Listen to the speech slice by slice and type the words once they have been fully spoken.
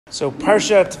So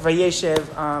Parshat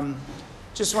Vayeshev,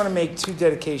 just want to make two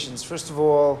dedications. First of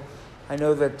all, I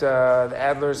know that the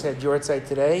Adlers had Yortzeit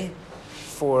today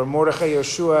for Mordechai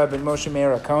Yoshua ben Moshe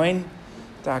Meir HaKohen,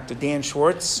 Dr. Dan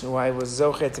Schwartz, who I was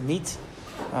zochet to meet.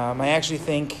 I actually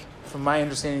think, from my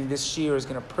understanding, this shiur is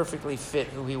going to perfectly fit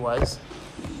who he was.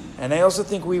 And I also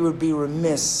think we would be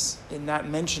remiss in not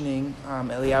mentioning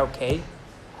Eliyahu Kay.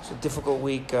 It's a difficult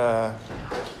week. Chayal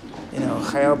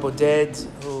Boded,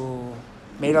 who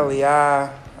made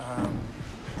Aliyah,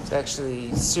 is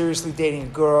actually seriously dating a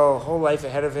girl, whole life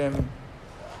ahead of him.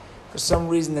 For some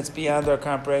reason that's beyond our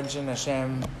comprehension,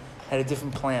 Hashem had a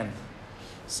different plan.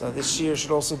 So this year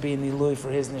should also be in Nilui for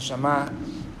his neshama.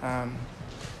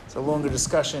 It's a longer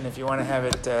discussion. If you want to have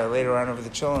it later on over the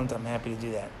children, I'm happy to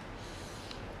do that.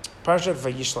 Parshat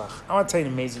Vayishlach. I want to tell you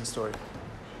an amazing story.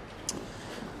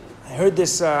 I heard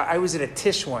this, I was at a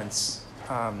Tish once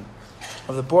of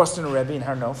the Boston Rebbe in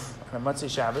Har Nof on a Motzei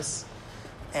Shabbos,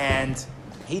 and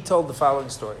he told the following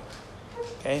story.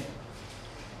 Okay?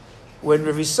 When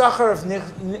Rav Yisachar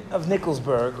of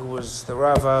Nikolsburg, who was the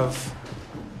Rav of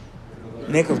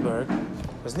Nikolsburg,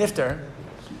 was nifter,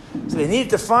 so they needed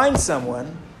to find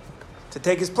someone to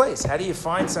take his place. How do you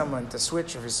find someone to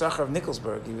switch Rav Yisachar of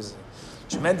Nikolsburg? He was a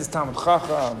tremendous Talmud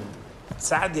Chacham,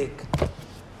 tzaddik.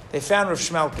 They found Rav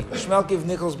Shmelki. Rav Shmelki of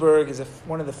Nikolsburg is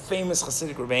one of the famous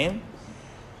Hasidic Rebbeim,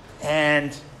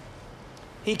 and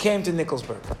he came to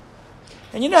Nikolsburg.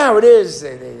 And you know how it is.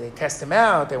 They test him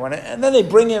out. And then they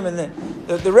bring him. And then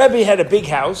the Rebbe had a big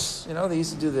house. You know, they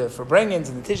used to do the Farbrengens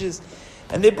and the Tishes.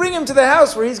 And they bring him to the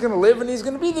house where he's going to live, and he's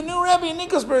going to be the new Rebbe in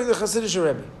Nikolsburg, the Hasidic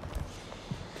Rebbe.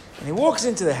 And he walks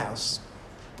into the house,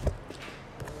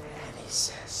 and he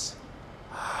says,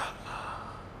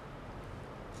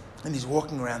 and he's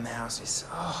walking around the house. He says,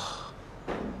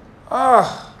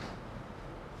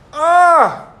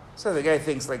 So the guy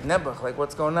thinks like Nebuch, like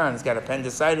what's going on? He's got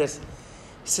appendicitis.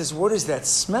 He says, what is that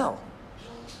smell?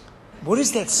 What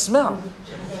is that smell?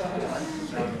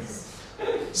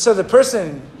 So the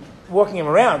person walking him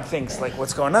around thinks like,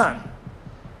 what's going on?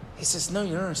 He says, no,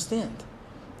 you don't understand.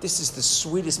 This is the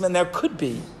sweetest smell. Now it could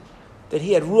be that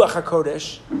he had Ruach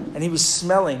HaKodesh and he was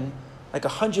smelling like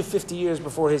 150 years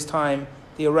before his time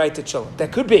the Yorai to Chilum.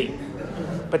 That could be.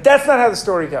 But that's not how the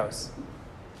story goes.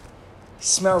 He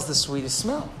smells the sweetest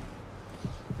smell.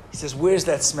 He says, where's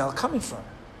that smell coming from?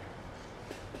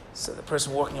 So the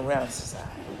person walking around says,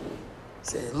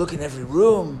 look in every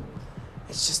room.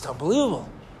 It's just unbelievable.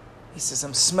 He says,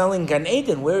 I'm smelling Gan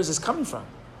Eden. Where is this coming from?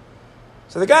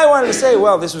 So the guy wanted to say,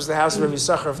 well, this was the house of Rav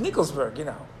Yisachar of Nikolsburg, you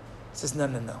know. He says,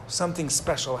 no. Something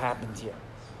special happened here.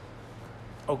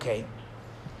 Okay.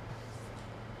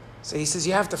 So he says,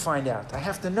 you have to find out. I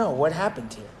have to know what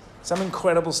happened here. Some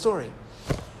incredible story.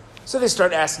 So they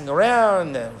start asking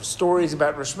around, stories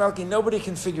about Rav Shmelki. Nobody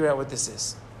can figure out what this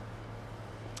is.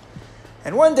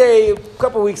 And one day, a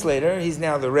couple weeks later, he's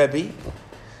now the Rebbe,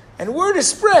 and word is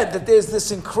spread that there's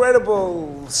this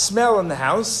incredible smell in the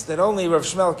house that only Rav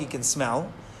Shmelki can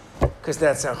smell, because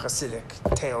that's how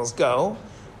Hasidic tales go.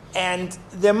 And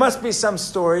there must be some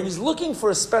story, and he's looking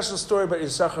for a special story about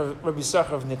Rabbi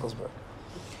Yisachar of Nikolsburg.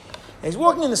 And he's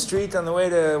walking in the street on the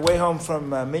way home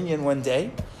from Minyan one day,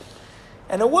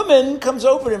 and a woman comes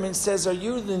over to him and says, are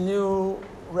you the new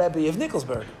Rebbe of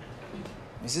Nikolsburg?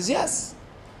 He says, yes.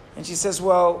 And she says,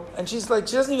 well, and she's like,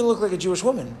 she doesn't even look like a Jewish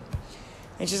woman.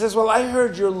 And she says, well, I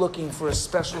heard you're looking for a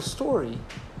special story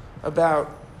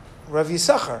about Rav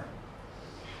Yisachar.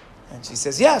 And she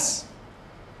says, yes.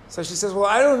 So she says, well,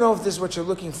 I don't know if this is what you're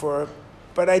looking for,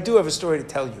 but I do have a story to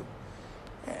tell you.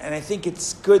 And I think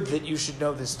it's good that you should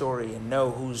know this story and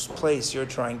know whose place you're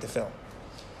trying to fill.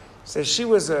 So she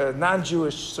was a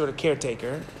non-Jewish sort of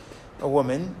caretaker, a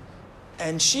woman,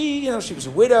 and she was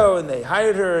a widow, and they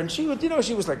hired her, and she would,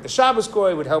 she was like the Shabbos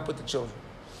goy, would help with the children.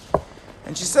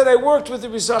 And she said, I worked with the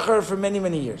Yisachar for many,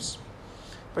 many years.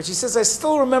 But she says, I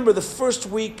still remember the first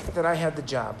week that I had the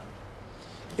job.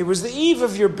 It was the eve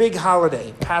of your big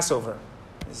holiday, Passover.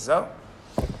 So,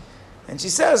 and she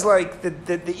says, like,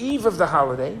 the eve of the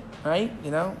holiday, right?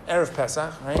 Erev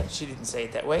Pesach, right? She didn't say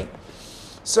it that way.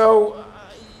 So,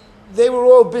 they were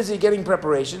all busy getting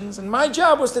preparations, and my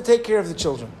job was to take care of the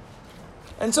children.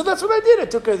 And so that's what I did. I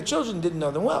took care of the children, didn't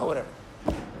know them well, whatever.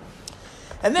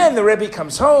 And then the Rebbe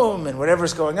comes home, and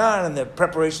whatever's going on, and the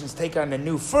preparations take on a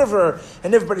new fervor,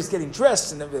 and everybody's getting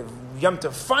dressed, and the Yom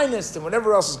Tov finest, and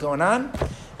whatever else is going on.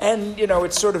 And,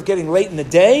 it's sort of getting late in the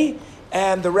day,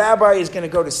 and the rabbi is going to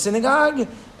go to synagogue,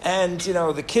 and,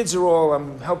 the kids are all,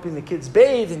 I'm helping the kids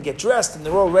bathe and get dressed, and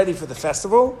they're all ready for the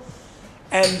festival.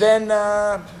 And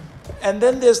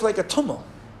then there's like a tumult.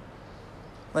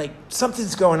 Like,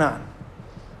 something's going on.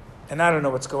 and I don't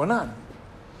know what's going on.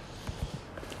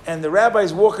 And the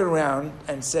rabbi's walking around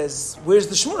and says, where's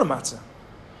the shmura matzah?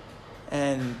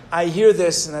 And I hear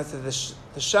this, and I said,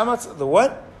 the shamatz, the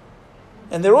what?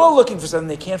 And they're all looking for something,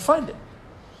 they can't find it.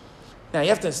 Now, you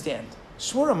have to understand,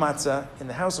 shmura matzah in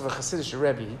the house of a Hasidic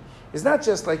Rebbe is not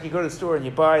just like you go to the store and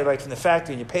you buy like from the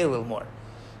factory and you pay a little more.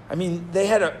 I mean, they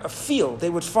had a field. They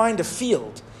would find a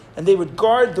field, and they would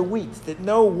guard the wheat, that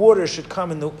no water should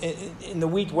come in the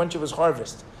wheat once it was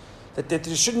harvested. That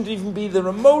there shouldn't even be the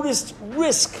remotest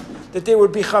risk that there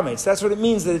would be chametz. That's what it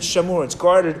means that it's shamur, it's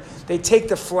guarded. They take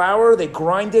the flour, they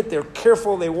grind it, they're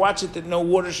careful, they watch it that no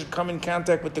water should come in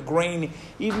contact with the grain.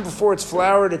 Even before it's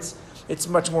floured, it's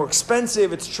much more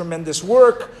expensive, it's tremendous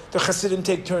work. The Hasidim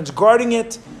take turns guarding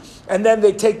it. And then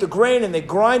they take the grain and they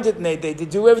grind it and they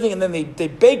do everything, and then they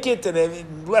bake it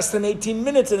in less than 18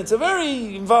 minutes, and it's a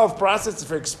very involved process, it's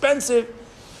very expensive.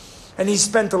 And he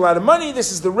spent a lot of money.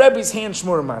 This is the Rebbe's hand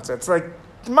shmura matzah. It's like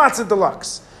matzah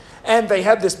deluxe. And they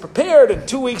had this prepared, and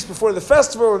 2 weeks before the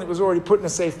festival, and it was already put in a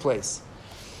safe place.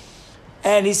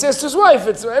 And he says to his wife,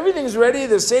 everything's ready,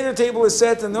 the Seder table is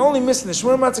set, and they're only missing the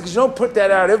shmura matzah because you don't put that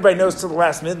out. Everybody knows till the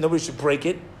last minute, nobody should break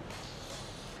it.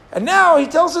 And now he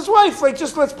tells his wife,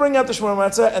 just let's bring out the shmura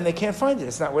matzah, and they can't find it.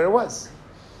 It's not where it was.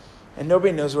 And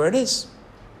nobody knows where it is.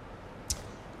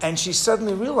 And she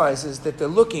suddenly realizes that they're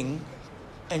looking,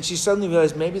 and she suddenly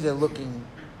realized maybe they're looking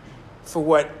for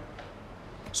what?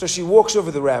 So she walks over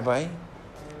to the rabbi,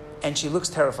 and she looks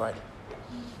terrified.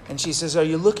 And she says, are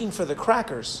you looking for the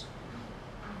crackers?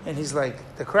 And he's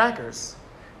like, the crackers?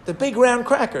 The big round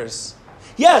crackers.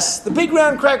 Yes, the big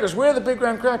round crackers. Where are the big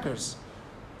round crackers?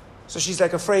 So she's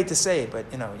afraid to say it, but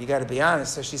you got to be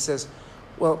honest. So she says,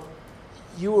 well,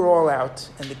 you were all out,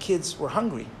 and the kids were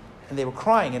hungry, and they were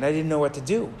crying, and I didn't know what to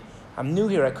do. I'm new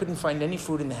here. I couldn't find any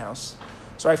food in the house.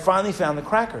 So I finally found the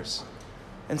crackers.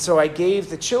 And so I gave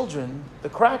the children the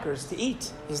crackers to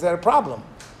eat. Is that a problem?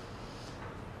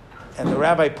 And the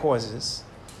rabbi pauses,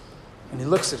 and he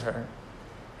looks at her,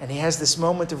 and he has this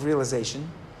moment of realization,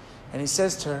 and he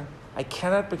says to her, I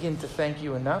cannot begin to thank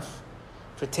you enough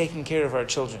for taking care of our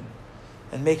children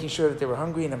and making sure that they were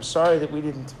hungry, and I'm sorry that we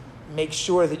didn't make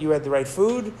sure that you had the right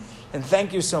food, and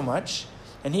thank you so much.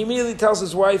 And he immediately tells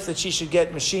his wife that she should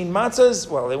get machine matzahs.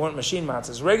 Well, they weren't machine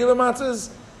matzahs, regular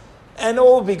matzahs, and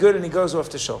all will be good, and he goes off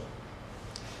to shul.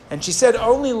 And she said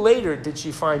only later did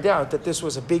she find out that this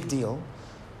was a big deal,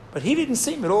 but he didn't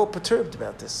seem at all perturbed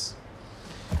about this.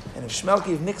 And if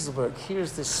Shmelki of Nixelberg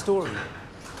hears this story,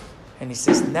 and he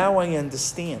says, now I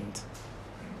understand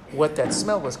what that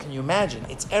smell was. Can you imagine?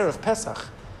 It's Erev Pesach.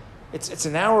 It's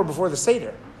an hour before the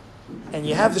Seder. And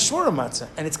you have the shmura matzah,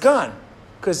 and it's gone.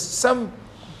 Because some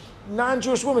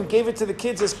non-Jewish woman gave it to the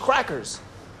kids as crackers.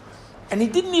 And he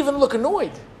didn't even look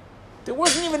annoyed. There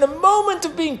wasn't even a moment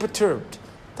of being perturbed.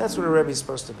 That's what a Rebbe is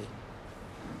supposed to be.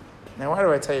 Now, why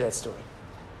do I tell you that story?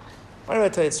 Why do I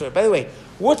tell you that story? By the way,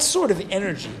 what sort of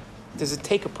energy does it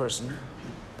take a person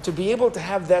to be able to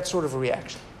have that sort of a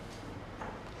reaction?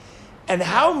 And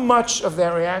how much of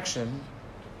that reaction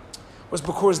was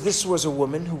because this was a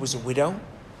woman who was a widow,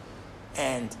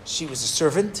 and she was a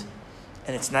servant,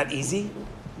 and it's not easy.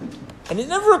 And it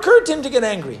never occurred to him to get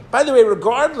angry. By the way,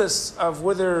 regardless of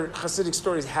whether Hasidic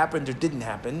stories happened or didn't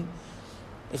happen,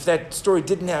 if that story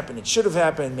didn't happen, it should have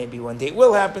happened, maybe one day it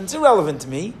will happen, it's irrelevant to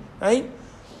me, right?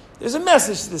 There's a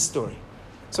message to this story.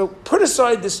 So put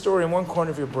aside this story in one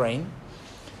corner of your brain,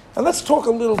 and let's talk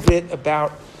a little bit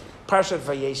about Parshat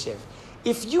Vayeshev.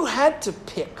 If you had to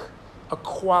pick a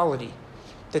quality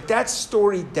that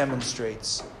story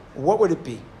demonstrates, what would it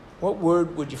be? What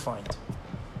word would you find?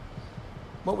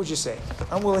 What would you say?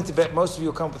 I'm willing to bet most of you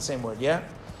will come up with the same word, yeah?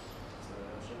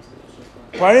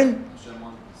 Pardon?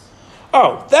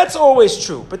 Oh, that's always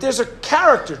true. But there's a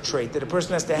character trait that a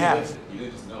person has to have. You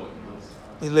just know it.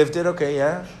 He lived it, okay,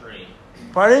 yeah? Restraint.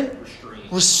 Pardon?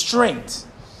 Restraint. Restraint.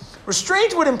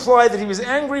 Restraint would imply that he was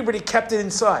angry, but he kept it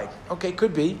inside. Okay,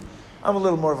 could be. I'm a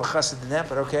little more of a chassid than that,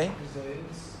 but okay.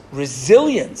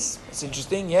 Resilience. That's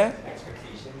interesting, yeah?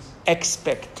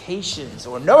 Expectations.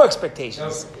 Or no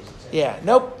expectations. Yeah,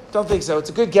 nope, don't think so. It's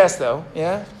a good guess, though,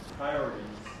 yeah?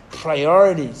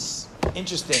 Priorities.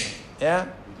 Interesting, yeah?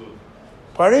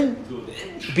 Pardon?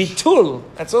 Bitul.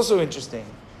 That's also interesting.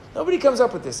 Nobody comes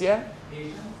up with this, yeah?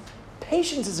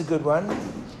 Patience is a good one.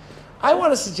 I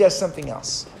want to suggest something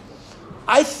else.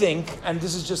 I think, and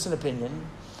this is just an opinion,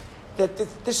 that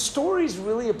the story is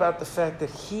really about the fact that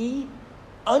he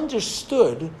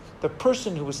understood the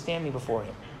person who was standing before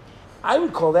him. I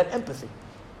would call that empathy.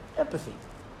 Empathy.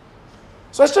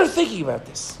 So I started thinking about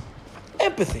this.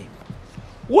 Empathy.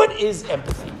 What is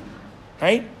empathy?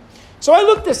 Right? So I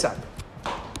looked this up.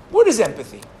 What is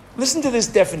empathy? Listen to this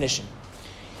definition.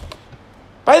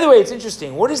 By the way, it's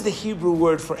interesting. What is the Hebrew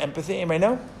word for empathy? Anybody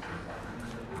know?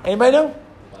 Anybody know?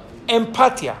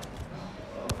 Empatia.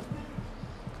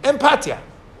 Empatia.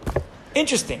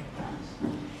 Interesting.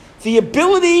 The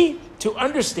ability to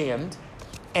understand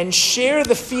and share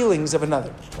the feelings of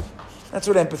another. That's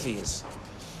what empathy is.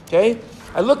 Okay?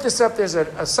 I looked this up. There's a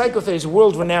psychotherapist, a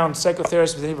world-renowned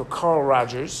psychotherapist by the name of Carl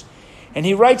Rogers, and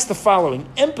he writes the following: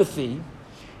 empathy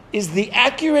is the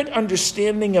accurate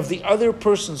understanding of the other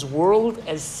person's world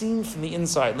as seen from the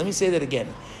inside. Let me say that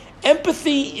again.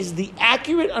 Empathy is the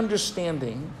accurate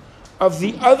understanding of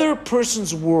the other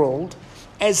person's world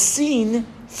as seen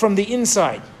from the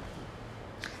inside.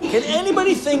 Can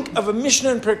anybody think of a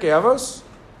Mishnah in Pirkei Avos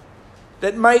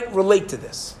that might relate to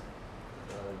this?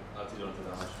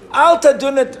 Al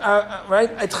tadun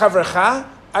right? Et chavrecha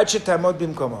ad shetamod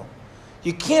bimkomo.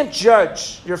 You can't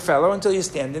judge your fellow until you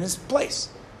stand in his place.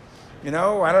 You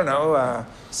know, I don't know.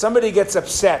 Somebody gets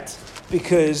upset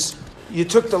because you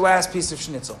took the last piece of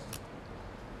schnitzel.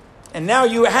 And now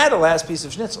you had a last piece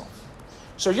of schnitzel.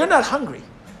 So you're not hungry.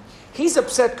 He's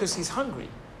upset because he's hungry.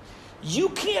 You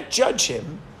can't judge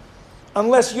him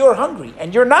unless you're hungry.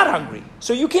 And you're not hungry.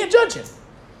 So you can't judge him.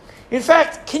 In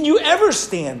fact, can you ever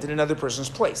stand in another person's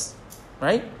place?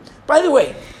 Right? By the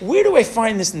way, where do I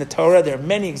find this in the Torah? There are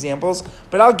many examples,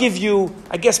 but I'll give you,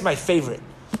 I guess, my favorite.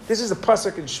 This is a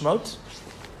pasuk in Shemot.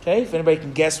 Okay, if anybody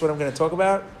can guess what I'm going to talk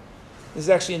about. This is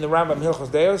actually in the Rambam Hilchos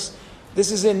Deos.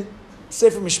 This is in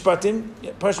Sefer Mishpatim.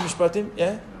 Yeah, Parsha Mishpatim,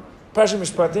 yeah? Parsha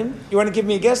Mishpatim. You want to give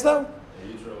me a guess, though?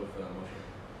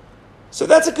 So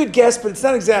that's a good guess, but it's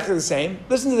not exactly the same.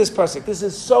 Listen to this pasuk. This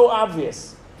is so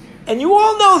obvious. And you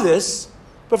all know this,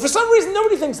 but for some reason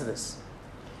nobody thinks of this.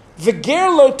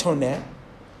 V'ger lo toneh,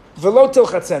 v'lo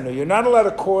tilchatzenu. You're not allowed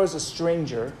to cause a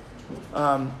stranger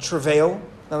travail,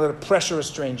 not allowed to pressure a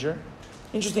stranger.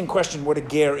 Interesting question what a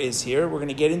ger is here. We're going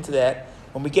to get into that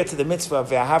when we get to the mitzvah,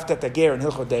 ve'ahavta et ger in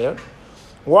Hilchot Deor.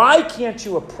 Why can't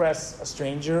you oppress a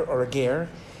stranger or a ger?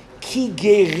 Ki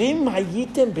gerim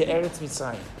hayitem be'eretz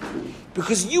Mitzrayim.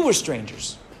 Because you were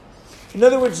strangers. In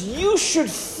other words, you should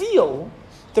feel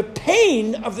the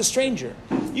pain of the stranger.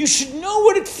 You should know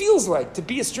what it feels like to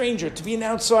be a stranger, to be an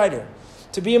outsider,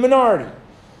 to be a minority,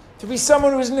 to be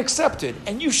someone who isn't accepted.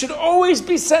 And you should always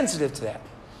be sensitive to that.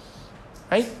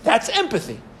 Right? That's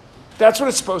empathy. That's what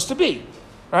it's supposed to be.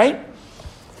 Right?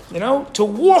 You know, to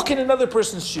walk in another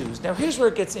person's shoes. Now, here's where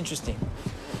it gets interesting.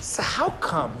 So how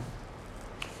come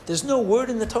there's no word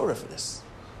in the Torah for this?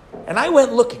 And I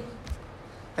went looking.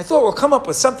 I thought we'll come up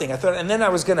with something. And then I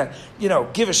was going to,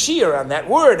 give a shiur on that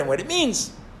word and what it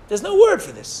means. There's no word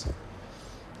for this.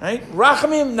 Right?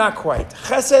 Rachamim, not quite.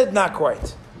 Chesed, not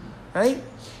quite. Right?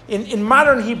 In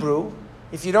modern Hebrew,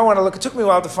 if you don't want to look, it took me a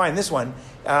while to find this one.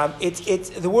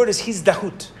 The word is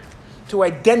hizdahut, to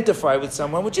identify with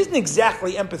someone, which isn't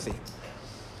exactly empathy.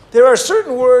 There are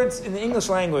certain words in the English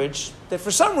language that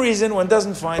for some reason one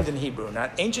doesn't find in Hebrew.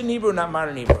 Not ancient Hebrew, not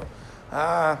modern Hebrew.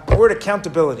 The word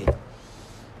accountability.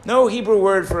 No Hebrew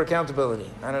word for accountability.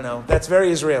 I don't know. That's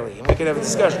very Israeli, and we could have a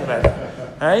discussion about it.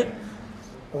 All right?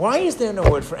 Why is there no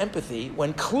word for empathy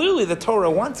when clearly the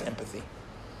Torah wants empathy?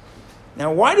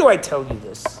 Now, why do I tell you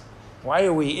this? Why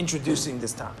are we introducing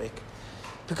this topic?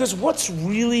 Because what's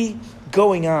really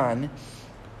going on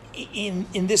in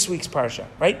this week's Parsha,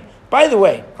 right? By the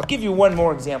way, I'll give you one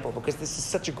more example because this is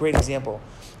such a great example.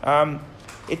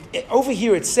 Over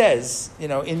here it says, in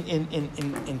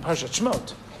Parshat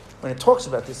Shemot, when it talks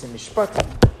about this in Mishpatim,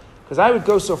 because I would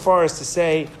go so far as to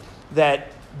say that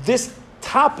this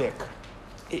topic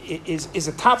is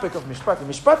a topic of Mishpatim.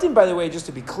 Mishpatim, by the way, just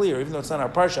to be clear, even though it's not our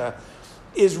Parsha,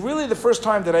 is really the first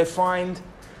time that I find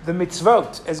the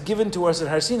mitzvot as given to us at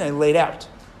Har Sinai laid out.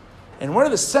 And one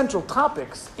of the central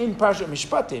topics in Parshat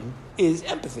Mishpatim is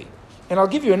empathy. And I'll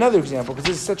give you another example, because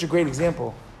this is such a great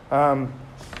example.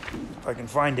 If I can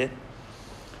find it.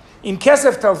 In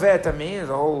Kesef Talveh Etami, there's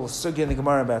a whole sugya in the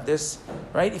Gemara about this,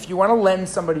 right? If you want to lend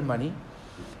somebody money,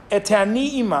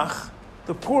 etani imach,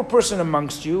 the poor person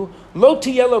amongst you, lo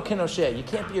tiyelo kenoshe, you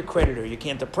can't be a creditor, you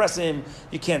can't oppress him,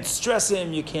 you can't stress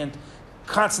him, you can't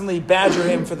constantly badger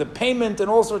him for the payment and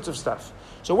all sorts of stuff.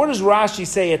 So what does Rashi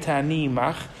say, etani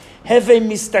imach? Heve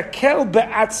mistakel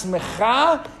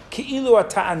be'atzmecha ki'ilu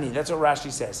ata'ani. That's what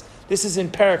Rashi says. This is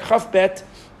in Perek Chaf Bet,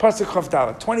 Pasuk Chaf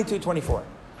Dalet, 22-24.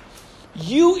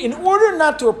 You, in order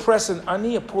not to oppress an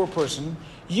ani, a poor person,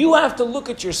 you have to look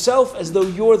at yourself as though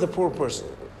you're the poor person.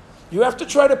 You have to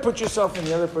try to put yourself in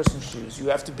the other person's shoes. You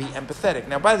have to be empathetic.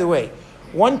 Now, by the way,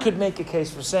 one could make a case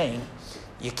for saying,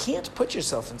 you can't put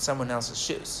yourself in someone else's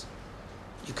shoes.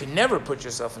 You can never put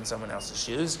yourself in someone else's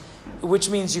shoes, which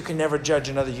means you can never judge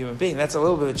another human being. That's a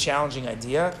little bit of a challenging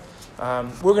idea.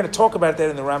 We're going to talk about that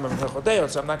in the Rambam in Hilchot Deot,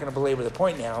 so I'm not going to belabor the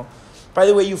point now. By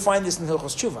the way, you find this in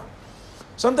Hilchos Tshuva.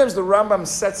 Sometimes the Rambam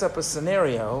sets up a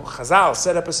scenario, Chazal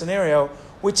set up a scenario,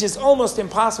 which is almost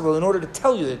impossible in order to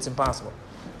tell you that it's impossible.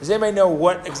 Does anybody know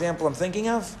what example I'm thinking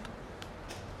of?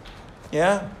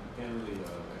 Yeah? You can't really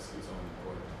execute someone in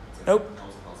court. Nope.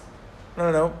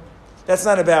 No. That's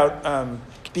not about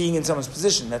being in someone's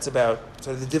position. That's about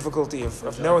sort of the difficulty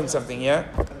of knowing something, yeah?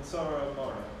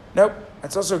 Nope.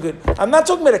 That's also good. I'm not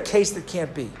talking about a case that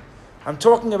can't be. I'm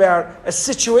talking about a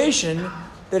situation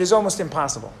that is almost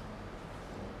impossible.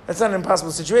 That's not an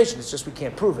impossible situation. It's just we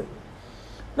can't prove it.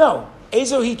 No.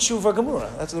 Ezohi tshuva gemura.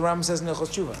 That's what the Rambam says in Hilchos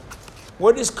Tshuva.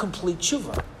 What is complete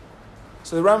tshuva?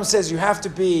 So the Rambam says you have to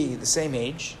be the same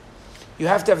age. You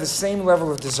have to have the same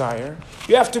level of desire.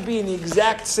 You have to be in the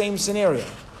exact same scenario.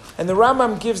 And the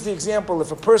Rambam gives the example,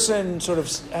 if a person sort of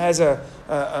has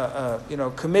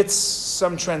commits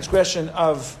some transgression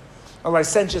of a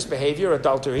licentious behavior,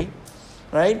 adultery,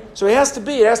 right? So it has to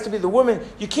be the woman.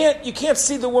 You can't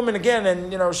see the woman again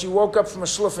and, she woke up from a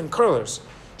shluff in curlers.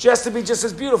 She has to be just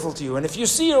as beautiful to you. And if you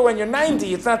see her when you're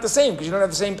 90, it's not the same because you don't have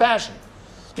the same passion.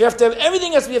 You have to have,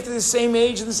 everything has to be the same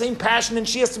age and the same passion, and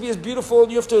she has to be as beautiful,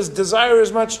 and you have to desire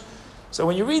as much. So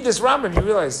when you read this Rambam, you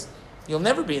realize you'll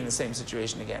never be in the same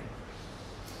situation again.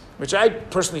 Which I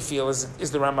personally feel is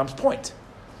the Rambam's point.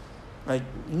 Like,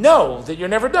 know that you're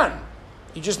never done.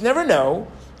 You just never know.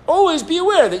 Always be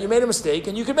aware that you made a mistake,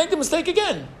 and you can make the mistake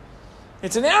again.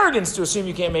 It's an arrogance to assume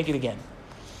you can't make it again.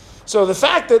 So the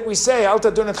fact that we say,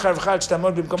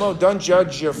 don't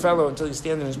judge your fellow until you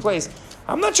stand in his place,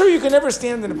 I'm not sure you can ever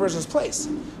stand in a person's place.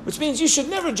 Which means you should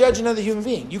never judge another human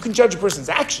being. You can judge a person's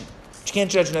action, but you can't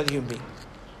judge another human being.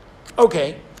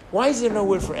 Okay, why is there no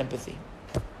word for empathy?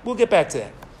 We'll get back to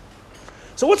that.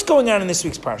 So what's going on in this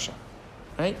week's parsha?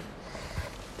 Right?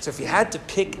 So if you had to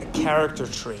pick a character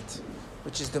trait,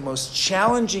 which is the most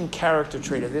challenging character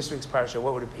trait of this week's parsha,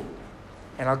 what would it be?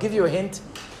 And I'll give you a hint.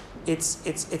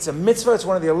 It's a mitzvah. It's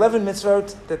one of the 11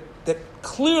 mitzvot that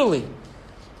clearly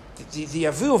the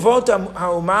Aviv Avot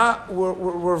HaUmah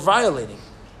were violating,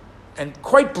 and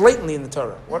quite blatantly in the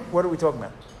Torah. What are we talking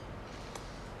about?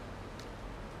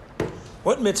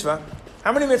 What mitzvah?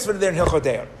 How many mitzvah are there in Hilchot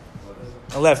Deot?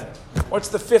 11. What's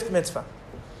the 5th mitzvah?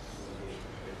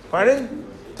 Pardon?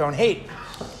 Don't hate.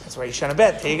 That's why you shana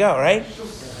bet. There you go, right?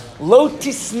 Lo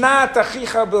tisna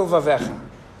tachicha bilvavecha.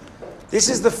 This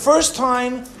is the first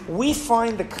time we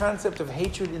find the concept of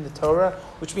hatred in the Torah,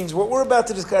 which means what we're about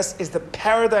to discuss is the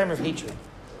paradigm of hatred.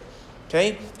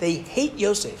 Okay? They hate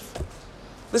Yosef.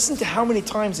 Listen to how many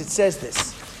times it says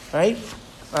this, right?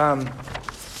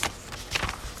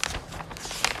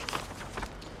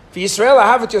 Yisrael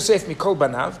ahavat Yosef mikol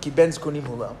banav, ki ben zkunim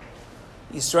hulo.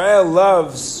 Israel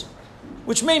loves,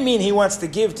 which may mean he wants to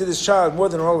give to this child more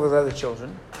than all of his other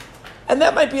children. And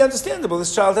that might be understandable.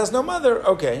 This child has no mother.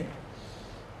 Okay.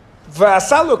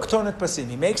 V'asalo ktonet pasim.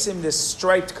 He makes him this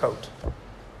striped coat.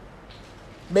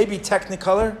 Maybe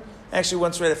technicolor. Actually,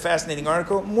 once read a fascinating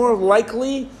article. More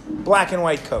likely, black and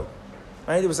white coat.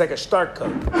 Right? It was like a stark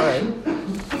coat. All right.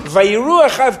 Vayiru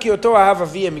achav ki oto ahav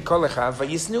aviyah mikol achav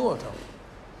vayisnu oto.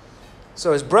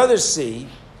 So his brothers see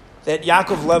that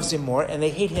Yaakov loves him more, and they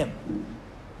hate him.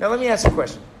 Now let me ask you a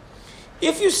question.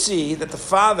 If you see that the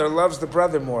father loves the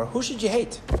brother more, who should you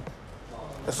hate?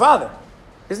 The father.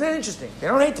 Isn't that interesting? They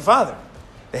don't hate the father.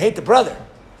 They hate the brother.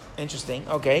 Interesting.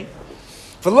 Okay.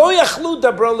 V'lo yachlu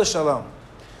dabro l'shalom.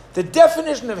 The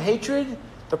definition of hatred,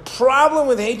 the problem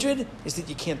with hatred, is that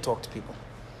you can't talk to people.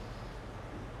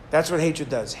 That's what hatred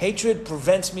does. Hatred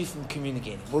prevents me from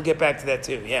communicating. We'll get back to that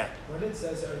too. Yeah. When it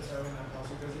says Eretz in that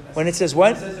passage, does it when it says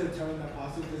what? When it says Eretz in that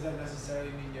passage, does that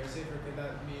necessarily mean Yosef, or could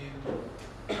that mean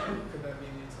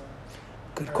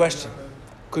Yitzhak? Good question.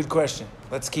 Good question.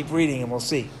 Let's keep reading and we'll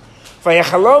see.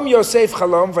 Vayachalom Yosef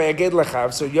chalom vayaged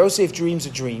lachav. So Yosef dreams a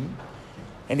dream,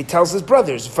 and he tells his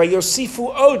brothers, Vayosifu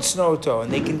od snoto,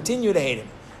 and they continue to hate him.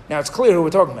 Now it's clear who we're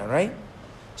talking about, right?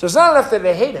 So it's not enough that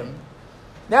they hate him.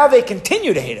 Now they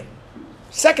continue to hate him.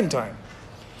 Second time.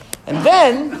 And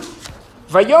then,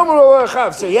 Vayomer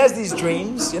lachav. So he has these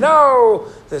dreams.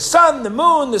 The sun, the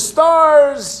moon, the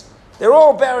stars, they're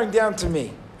all bowing down to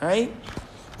me, right?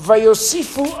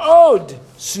 Vayosifu od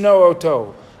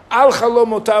snooto. Al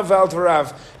chalomotav al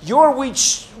tarav. Your wheat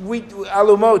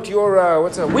alumot,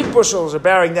 your wheat bushels are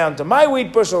bowing down to my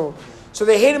wheat bushel. So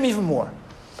they hate him even more.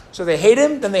 So they hate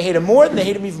him, then they hate him more, then they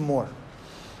hate him even more.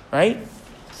 Right?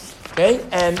 Okay?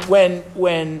 And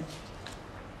when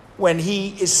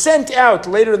he is sent out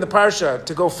later in the parsha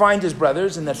to go find his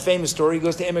brothers, in that famous story, he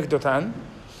goes to Emek Dotan.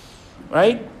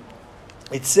 right?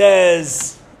 It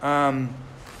says, Vayiru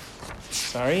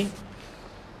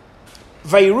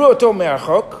oto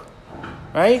me'archok,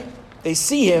 right? They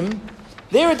see him.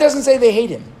 There it doesn't say they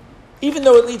hate him, even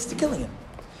though it leads to killing him.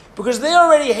 Because they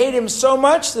already hate him so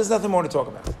much, there's nothing more to talk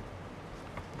about.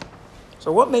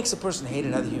 So what makes a person hate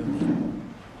another human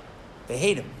being? They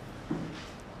hate him.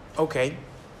 Okay.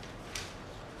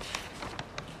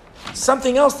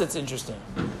 Something else that's interesting.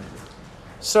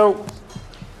 So,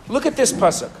 look at this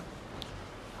pasuk.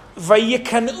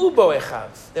 Vayikanu bo echav.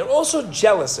 They're also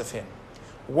jealous of him.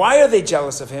 Why are they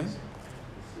jealous of him?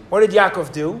 What did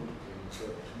Yaakov do?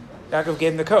 Yaakov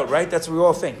gave him the coat, right? That's what we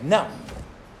all think. No.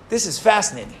 This is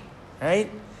fascinating,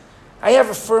 right? I have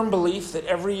a firm belief that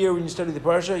every year when you study the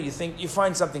parsha, you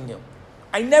find something new.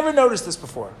 I never noticed this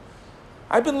before.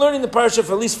 I've been learning the parsha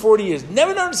for at least 40 years.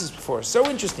 Never noticed this before. So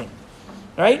interesting,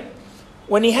 right?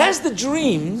 When he has the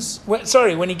dreams,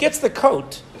 when he gets the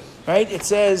coat, right? It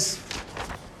says,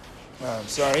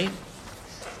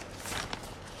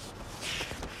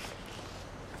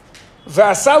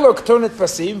 V'asalo ktonet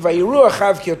pasim, vayiru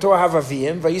achav ki oto ahav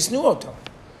aviyim, vayisnu oto.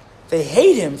 They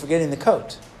hate him for getting the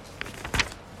coat.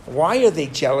 Why are they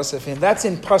jealous of him? That's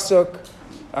in Pasuk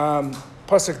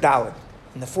Daled,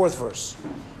 in the 4th verse.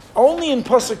 Only in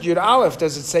Pasuk Yud Aleph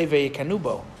does it say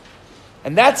Vayikanubo.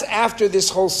 And that's after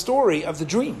this whole story of the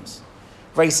dreams.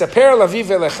 Vayisaper laviv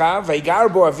elecha,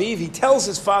 vayigar bo aviv. He tells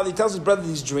his father, he tells his brother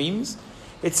these dreams.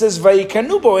 It says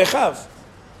Vayikanubo echav.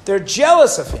 They're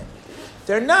jealous of him.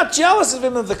 They're not jealous of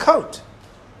him of the coat.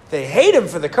 They hate him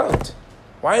for the coat.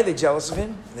 Why are they jealous of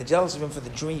him? They're jealous of him for the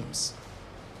dreams.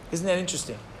 Isn't that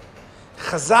interesting?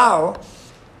 Chazal,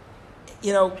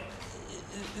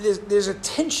 there's a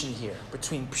tension here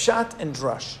between Pshat and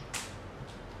Drush.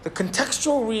 The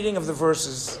contextual reading of the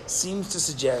verses seems to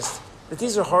suggest that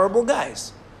these are horrible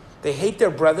guys. They hate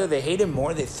their brother, they hate him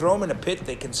more, they throw him in a pit,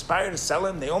 they conspire to sell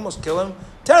him, they almost kill him.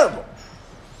 Terrible.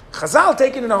 Chazal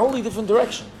take it in a wholly different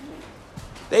direction.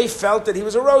 They felt that he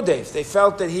was a rodef. They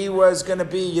felt that he was going to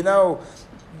be,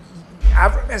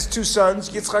 Avram has 2 sons,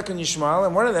 Yitzchak and Yishmael,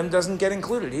 and one of them doesn't get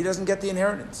included. He doesn't get the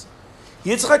inheritance.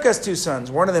 Yitzchak has 2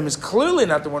 sons. One of them is clearly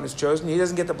not the one who's chosen. He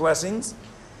doesn't get the blessings.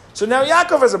 So now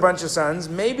Yaakov has a bunch of sons.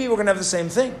 Maybe we're going to have the same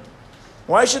thing.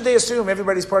 Why should they assume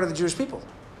everybody's part of the Jewish people?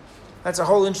 That's a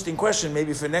whole interesting question,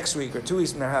 maybe for next week or 2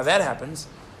 weeks from now, how that happens.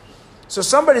 So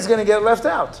somebody's going to get left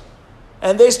out.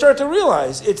 And they start to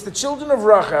realize it's the children of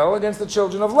Rachel against the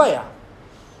children of Leah.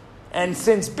 And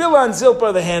since Bilhah and Zilpah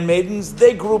are the handmaidens,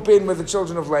 they group in with the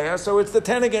children of Leah, so it's the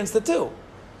 10 against the 2.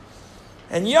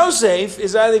 And Yosef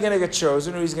is either going to get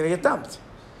chosen or he's going to get dumped.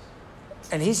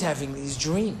 And he's having these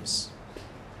dreams.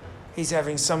 He's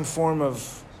having some form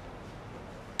of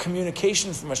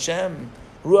communication from Hashem,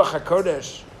 Ruach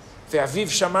HaKodesh, Ve'aviv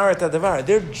Shamar et Hadavar.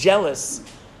 They're jealous.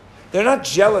 They're not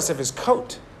jealous of his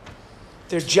coat.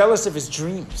 They're jealous of his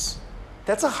dreams.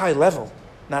 That's a high level,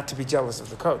 not to be jealous of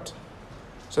the coat.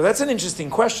 So that's an interesting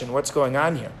question. What's going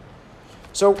on here?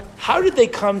 So how did they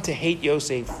come to hate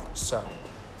Yosef so?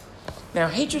 Now,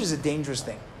 hatred is a dangerous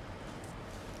thing.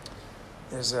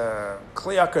 There's a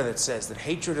Kli Yakar that says that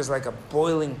hatred is like a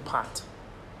boiling pot.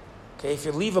 Okay, if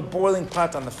you leave a boiling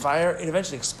pot on the fire, it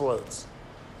eventually explodes.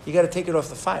 You got to take it off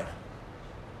the fire.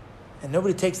 And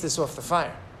nobody takes this off the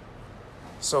fire.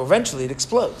 So eventually it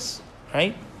explodes,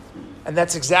 right? And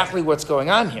that's exactly what's going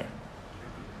on here.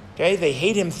 Okay, they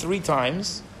hate him 3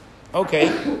 times. Okay,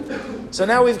 so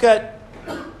now we've got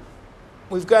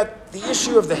the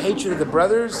issue of the hatred of the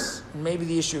brothers, and maybe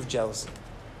the issue of jealousy.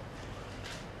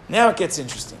 Now it gets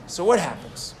interesting. So what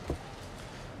happens?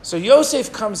 So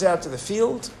Yosef comes out to the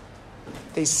field.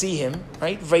 They see him,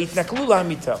 right? Vayitnaklu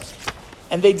la'amito.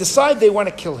 And they decide they want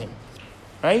to kill him,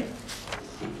 right?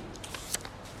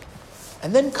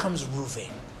 And then comes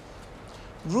Ruvain.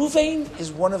 Ruvain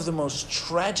is one of the most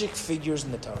tragic figures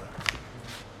in the Torah.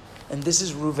 And this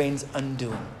is Ruvain's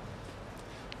undoing.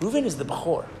 Ruvain is the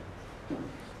Bechor.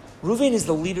 Ruvain is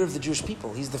the leader of the Jewish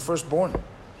people. He's the firstborn.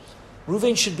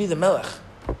 Ruvain should be the Melech.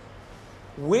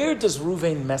 Where does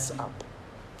Ruvain mess up?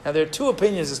 Now, there are 2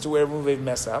 opinions as to where Ruvain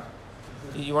mess up.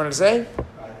 You wanted to say?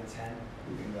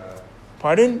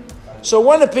 Pardon? So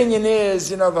one opinion is,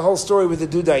 the whole story with the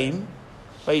Dudaim.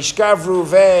 Vayishkav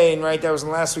Ruvain, right? That was in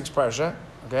last week's parsha.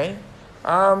 Okay?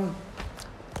 And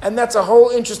that's a whole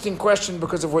interesting question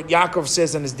because of what Yaakov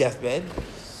says on his deathbed.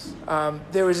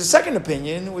 There is a second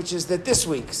opinion, which is that this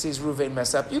week sees Ruvain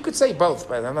mess up. You could say both,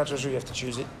 but I'm not so sure you have to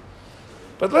choose it.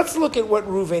 But let's look at what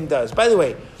Ruvain does. By the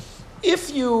way, if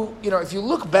you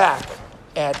look back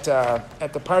at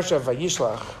the parsha of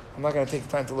Vayishlach, I'm not going to take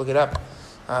the time to look it up.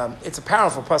 It's a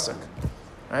powerful pasuk,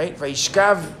 right?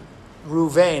 Vayishkav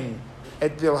Ruvain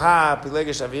et Bilha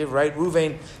Pilegesh Aviv, right?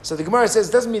 Ruvain. So the Gemara says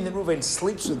it doesn't mean that Ruvain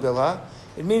sleeps with Bilha.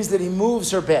 It means that he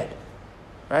moves her bed,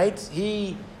 right?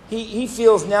 He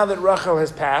feels now that Rachel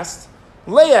has passed,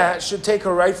 Leah should take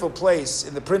her rightful place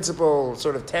in the principal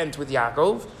sort of tent with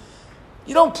Yaakov.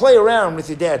 You don't play around with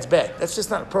your dad's bed. That's just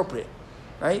not appropriate,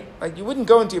 right? Like you wouldn't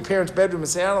go into your parents' bedroom and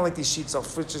say, I don't like these sheets, I'll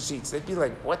switch the sheets. They'd be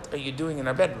like, what are you doing in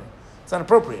our bedroom? It's not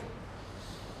appropriate.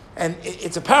 And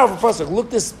it's a powerful pasuk. Look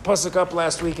this pasuk up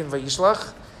last week in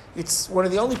Vayishlach. It's one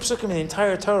of the only pasukim in the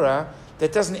entire Torah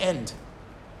that doesn't end.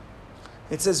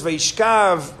 It says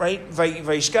Vayishkav, right?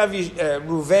 Vayishkav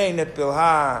Ruvain et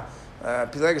Bilha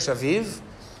Pilegesh Aviv.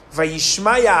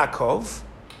 Vayishma Yaakov.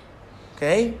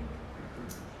 Okay?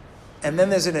 And then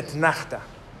there's an etnachta.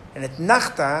 An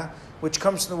etnachta, which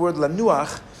comes from the word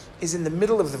lanuach, is in the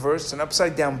middle of the verse, an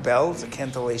upside down bell. It's a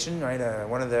cantillation, right?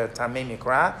 One of the Tamei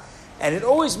Mikra. And it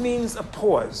always means a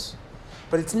pause.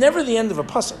 But it's never the end of a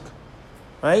pasuk.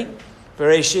 Right?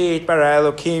 Bereshit bara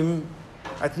Elokim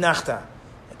etnachta.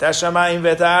 Et hashamayim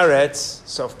v'et haaretz.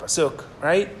 Sof pasuk.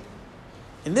 Right?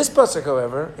 In this pasuk,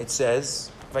 however, it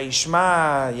says,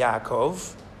 Vayishma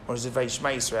Yaakov, or is it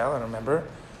Vayishma Yisrael? I don't remember.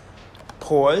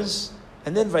 Pause,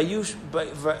 and then Vayu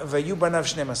Banav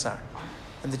Shnei Masar.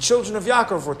 And the children of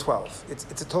Yaakov were 12. It's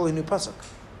a totally new pasuk.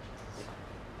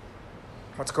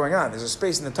 What's going on? There's a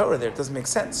space in the Torah there. It doesn't make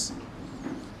sense.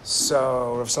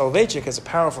 So Rav Soloveitchik has a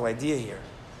powerful idea here.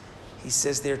 He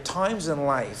says there are times in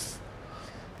life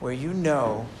where you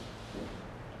know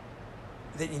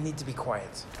that you need to be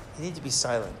quiet. You need to be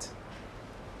silent.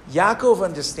 Yaakov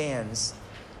understands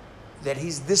that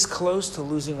he's this close to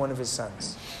losing one of his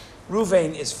sons.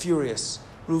 Ruvain is furious.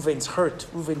 Ruvain's hurt.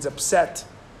 Ruvain's upset.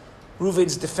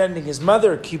 Ruvain's defending his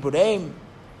mother, Kibureim.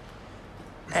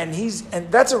 And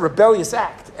that's a rebellious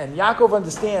act. And Yaakov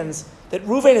understands that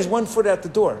Ruvain is 1 foot out the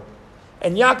door.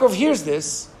 And Yaakov hears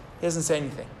this, he doesn't say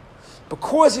anything.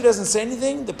 Because he doesn't say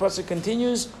anything, the pasuk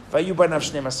continues, Vayu banav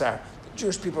shnei masar. The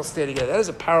Jewish people stay together. That is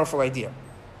a powerful idea.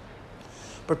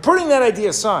 But putting that idea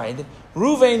aside,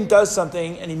 Ruvain does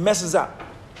something and he messes up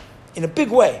in a big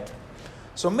way.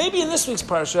 So maybe in this week's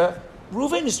parsha,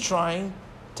 Ruvain is trying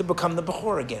to become the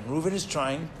Bechor again. Ruvain is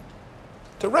trying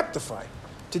to rectify,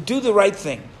 to do the right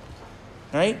thing.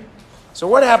 Right? So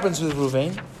what happens with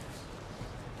Ruvain?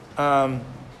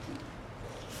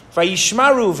 Vayishma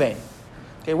Ruvain.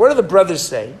 Okay, what do the brothers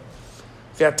say?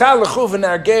 Right?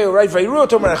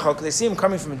 They see him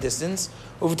coming from a distance.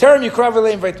 Before he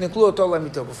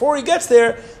gets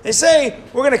there, they say,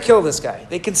 we're going to kill this guy.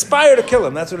 They conspire to kill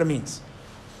him. That's what it means.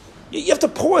 You have to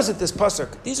pause at this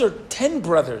pasuk. These are 10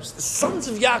 brothers, the sons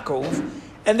of Yaakov,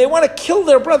 and they want to kill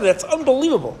their brother. That's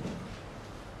unbelievable.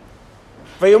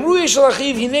 Look,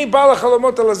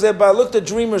 the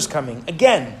dreamer's coming.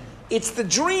 Again, it's the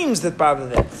dreams that bother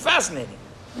them. Fascinating.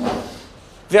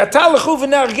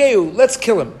 Let's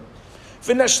kill him.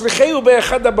 And let's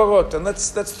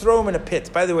throw him in a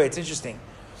pit. By the way, it's interesting.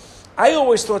 I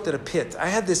always thought that I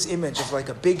had this image of like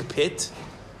a big pit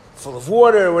full of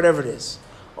water or whatever it is.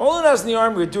 All when I was in the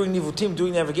army, we were doing nivutim,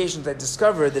 doing navigations, I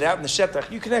discovered that out in the Shetach,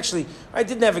 you can actually, I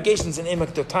did navigations in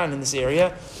Emek Dotan in this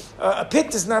area. A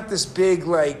pit is not this big,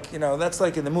 like, that's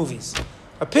like in the movies.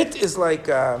 A pit is like,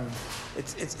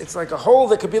 it's like a hole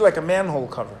that could be like a manhole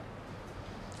cover.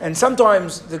 And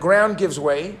sometimes the ground gives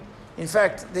way. In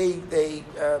fact, they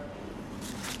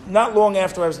not long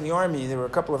after I was in the army, there were a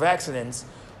couple of accidents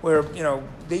where,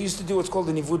 they used to do what's called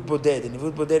the Nivud Boded. The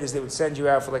Nivud Boded is they would send you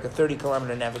out for like a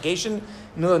 30-kilometer navigation,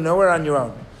 nowhere on your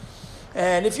own.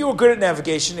 And if you were good at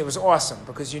navigation, it was awesome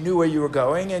because you knew where you were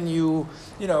going and you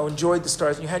enjoyed the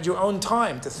stars. You had your own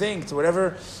time to think, to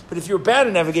whatever. But if you were bad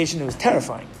at navigation, it was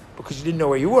terrifying because you didn't know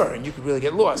where you were and you could really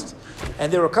get lost.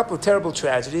 And there were a couple of terrible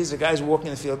tragedies. The guy's walking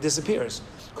in the field disappears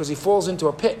because he falls into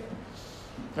a pit,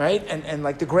 right? And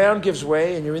like the ground gives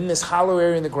way and you're in this hollow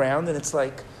area in the ground and it's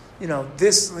like,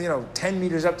 10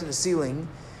 meters up to the ceiling,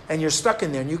 and you're stuck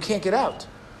in there, and you can't get out.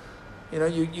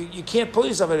 You can't pull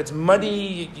yourself out. It's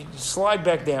muddy, you slide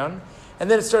back down,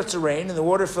 and then it starts to rain, and the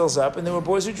water fills up, and there were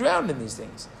boys who drowned in these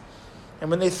things.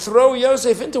 And when they throw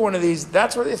Yosef into one of these,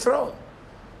 that's where they throw him.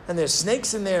 And there's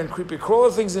snakes in there, and creepy crawler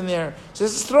things in there. So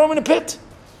just throw him in a pit.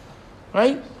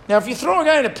 Right? Now, if you throw a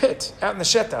guy in a pit, out in the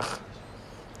Shetach,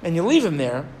 and you leave him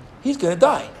there, he's going to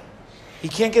die. He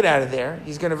can't get out of there.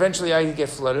 He's going to eventually either get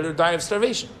flooded or die of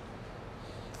starvation.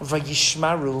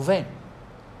 Vayishma Reuven.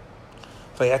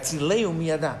 Vayatzileu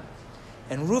miyadam.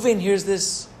 And Reuven hears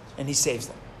this, and he saves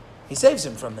them. He saves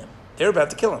him from them. They're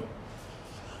about to kill him.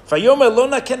 Vayomer lo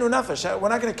nakenu nafash. We're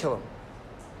not going to kill him.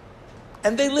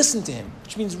 And they listen to him,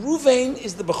 which means Reuven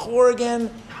is the Bechor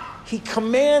again. He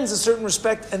commands a certain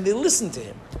respect, and they listen to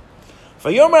him.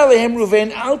 ויאמר עליהם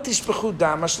ראובן, אל תשפכו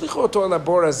דם, השליכו אותו אל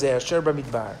הבור הזה, אשר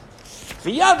במדבר.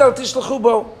 ויד אל תשלחו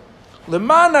בו,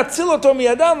 למען נציל אותו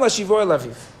מידם, להשיבו אל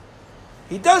אביו.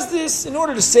 He does this in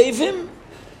order to save him,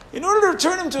 in order to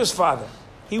return him to his father.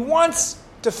 He wants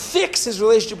to fix his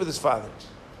relationship with his father.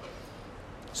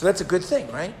 So that's a good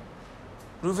thing, right?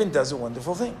 Reuven does a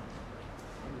wonderful thing.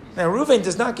 Now, Reuven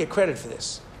does not get credit for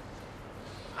this.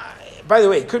 By the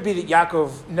way, it could be that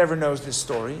Yaakov never knows this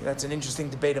story. That's an interesting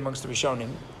debate amongst the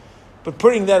Rishonim. But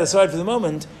putting that aside for the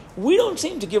moment, we don't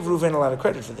seem to give Reuven a lot of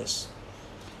credit for this.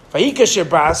 Vayika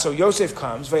Sheba, so Yosef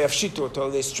comes, Vayafshitu oto,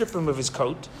 they strip him of his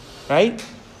coat, right?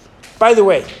 By the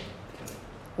way,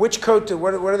 which coat,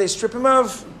 what do they strip him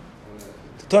of?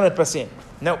 Tonat Pasim.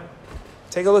 No.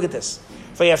 Take a look at this.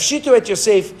 Vayafshitu et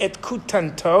Yosef et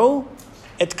kutanto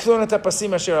et tonat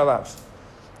Pasim asher alav.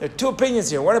 There are two opinions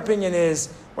here. One opinion is,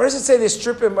 where does it say they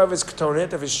strip him of his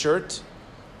ketonet, of his shirt?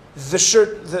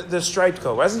 The striped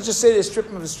coat. Why doesn't it just say they strip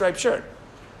him of his striped shirt?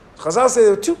 Chazal say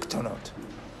there were two ketonot.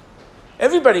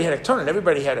 Everybody had a ketonet.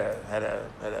 Everybody had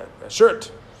a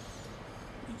shirt.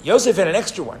 Yosef had an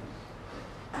extra one.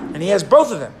 And he has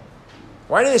both of them.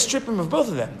 Why do they strip him of both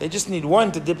of them? They just need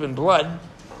one to dip in blood.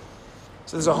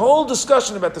 So there's a whole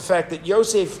discussion about the fact that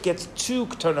Yosef gets two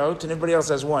ketonot and everybody else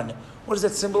has one. What does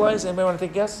that symbolize? Anybody want to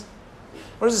take a guess?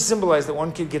 What does it symbolize that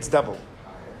one kid gets double?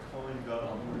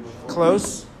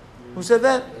 Close. Who said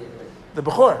that? The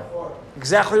Bechor.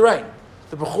 Exactly right.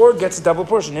 The Bechor gets a double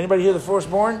portion. Anybody here the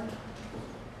firstborn?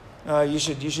 You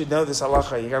should know this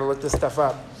halacha. You got to look this stuff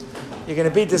up. You're going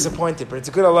to be disappointed, but it's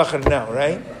a good halacha to know,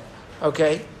 right?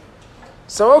 Okay.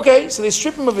 So they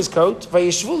strip him of his coat.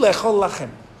 Vayishvu lechol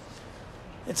lachem.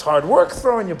 It's hard work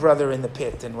throwing your brother in the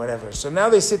pit and whatever. So now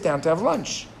they sit down to have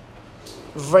lunch.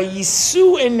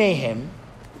 Vayisu enehem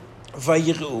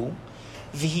vayiru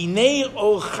v'hinei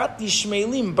orchat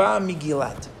Yishmaelim ba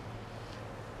migilad.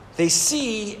 They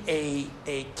see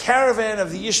a caravan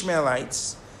of the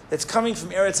Ishmaelites that's coming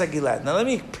from Eretz HaGilad. Now let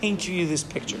me paint you this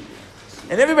picture.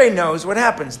 And everybody knows what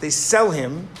happens. They sell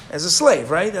him as a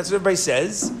slave, right? That's what everybody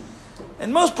says.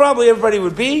 And most probably everybody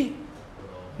would be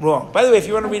wrong. By the way, if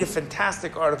you want to read a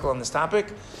fantastic article on this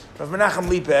topic, Rav Menachem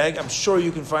Liebig, I'm sure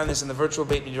you can find this in the virtual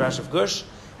Beit Midrash of Gush,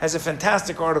 has a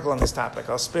fantastic article on this topic.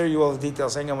 I'll spare you all the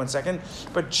details. Hang on one second.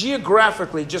 But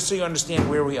geographically, just so you understand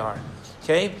where we are,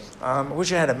 okay? I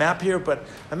wish I had a map here, but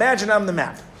imagine I'm the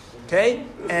map, okay?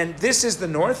 And this is the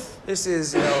north. This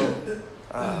is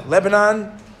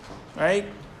Lebanon, right?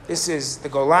 This is the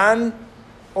Golan,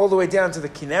 all the way down to the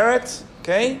Kinneret,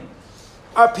 okay?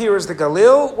 Up here is the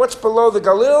Galil. What's below the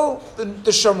Galil?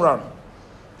 The Shomron.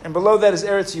 And below that is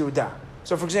Eretz Yehudah.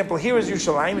 So, for example, here is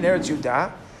Yerushalayim in Eretz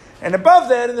Yehudah. And above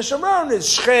that in the Shomron is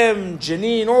Shechem,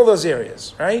 Jenin, all those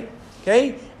areas, right?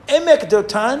 Okay? Emek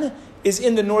Dotan is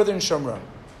in the northern Shomron.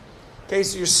 Okay,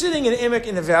 so you're sitting in Emek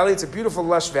in the valley. It's a beautiful,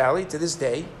 lush valley to this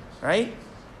day, right?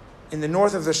 In the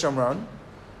north of the Shomron,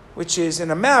 which is,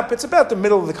 in a map, it's about the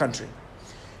middle of the country.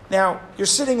 Now, you're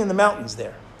sitting in the mountains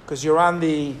there because you're on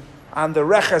the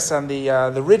Reches, on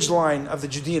the ridge line of the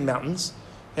Judean mountains,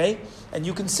 okay? And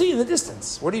you can see in the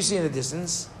distance. What do you see in the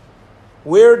distance?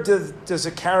 Where does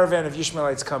a caravan of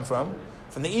Ishmaelites come from?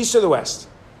 From the east or the west?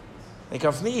 They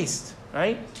come from the east,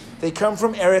 right? They come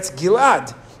from Eretz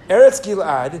Gilad. Eretz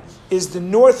Gilad is the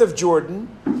north of Jordan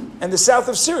and the south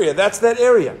of Syria. That's that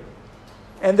area.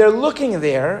 And they're looking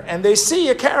there, and they see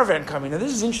a caravan coming. Now,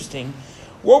 this is interesting.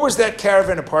 What was that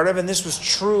caravan a part of? And this was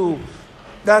true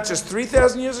not just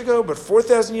 3,000 years ago, but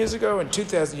 4,000 years ago and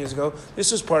 2,000 years ago.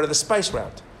 This was part of the spice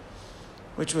route,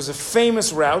 which was a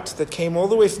famous route that came all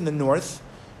the way from the north,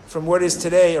 from what is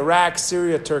today Iraq,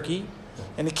 Syria, Turkey,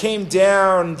 and it came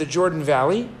down the Jordan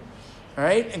Valley,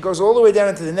 right, and goes all the way down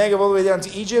into the Negev, all the way down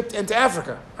to Egypt and to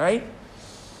Africa, right?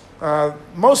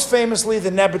 Most famously, the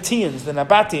Nabateans, the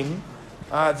Nabatim,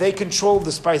 they controlled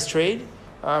the spice trade.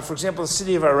 For example, the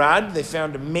city of Arad, they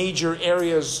found major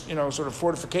areas, sort of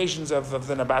fortifications of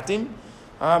the Nabatim,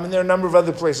 and there are a number of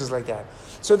other places like that.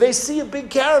 So they see a big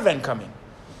caravan coming.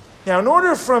 Now, in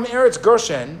order from Eretz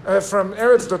Goshen, from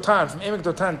Eretz Dotan, from Emek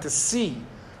Dotan, to see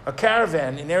a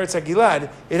caravan in Eretz HaGilad,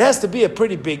 it has to be a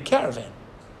pretty big caravan.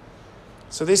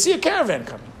 So they see a caravan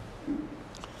coming.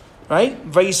 Right?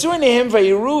 Vayisu enehem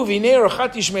vayiru v'nei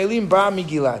rochat Yishmaelim ba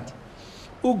migilad.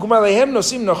 Ugmalehem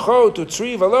nosim nochot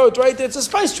utzri valot. Right? It's a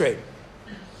spice trade.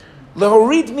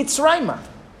 Lehorit Mitzrayma.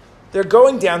 They're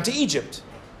going down to Egypt.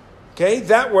 Okay?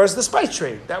 That was the spice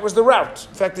trade. That was the route.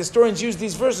 In fact, historians use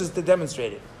these verses to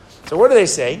demonstrate it. So what do they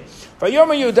say? What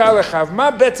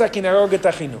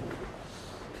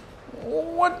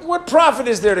profit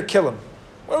is there to kill him?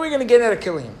 What are we going to get out of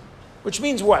killing him? Which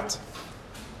means what?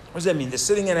 What does that mean? They're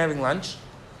sitting and having lunch.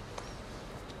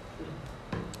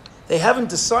 They haven't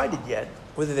decided yet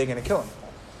whether they're going to kill him.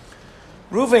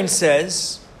 Reuven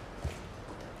says,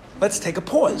 let's take a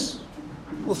pause.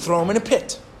 We'll throw him in a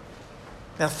pit.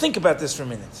 Now think about this for a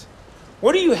minute.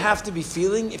 What do you have to be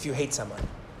feeling if you hate someone?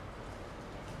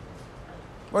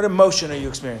 What emotion are you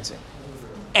experiencing?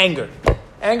 Anger.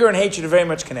 Anger and hatred are very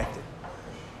much connected.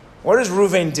 What does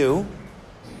Reuven do?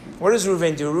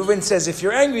 Reuven says, if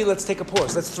you're angry, let's take a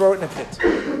pause. Let's throw it in a pit.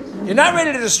 You're not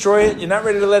ready to destroy it. You're not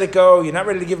ready to let it go. You're not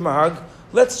ready to give him a hug.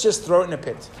 Let's just throw it in a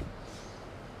pit.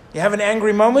 You have an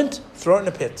angry moment? Throw it in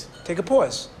a pit. Take a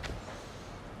pause.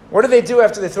 What do they do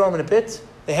after they throw him in a pit?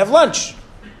 They have lunch.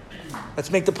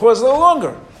 Let's make the pause a little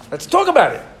longer. Let's talk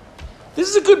about it. This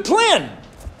is a good plan.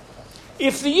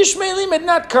 If the Yishmaelim had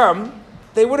not come,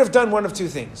 they would have done one of two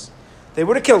things. They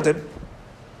would have killed him.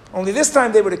 Only this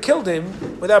time they would have killed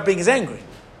him without being as angry.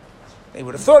 They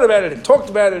would have thought about it and talked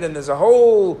about it, and there's a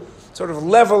whole sort of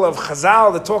level of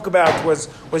Chazal to talk about. Was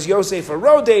Yosef a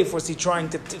Rodef? Was he trying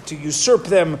to usurp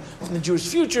them from the Jewish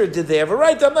future? Did they have a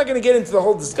right? I'm not going to get into the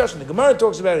whole discussion. The Gemara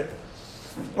talks about it.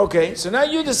 Okay, so now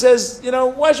Yudah says,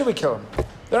 why should we kill him?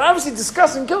 They're obviously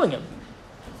discussing killing him.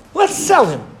 Let's sell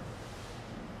him.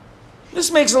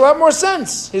 This makes a lot more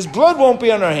sense. His blood won't be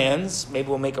on our hands. Maybe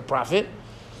we'll make a profit.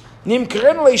 So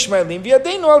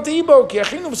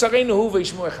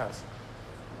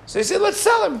they said, let's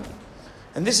sell him.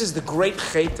 And this is the great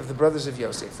chait of the brothers of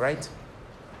Yosef, right?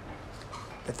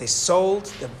 That they sold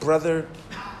their brother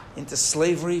into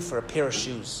slavery for a pair of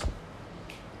shoes.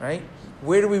 Right?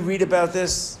 Where do we read about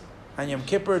this? On Yom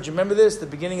Kippur. Do you remember this? The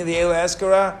beginning of the Eila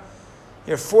Eskara?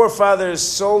 Your forefathers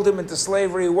sold him into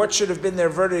slavery. What should have been their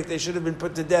verdict? They should have been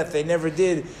put to death. They never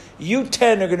did. You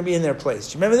 10 are going to be in their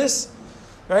place. Do you remember this?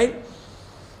 Right?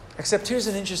 Except here's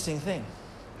an interesting thing.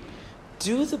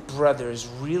 Do the brothers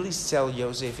really sell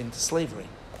Yosef into slavery?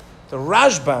 The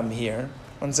Rashbam here,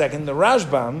 one second, the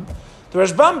Rashbam,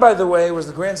 by the way, was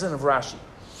the grandson of Rashi.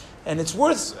 And it's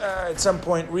worth, at some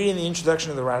point, reading the introduction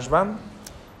of the Rashbam.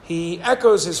 He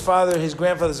echoes his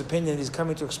grandfather's opinion that he's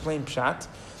coming to explain Pshat.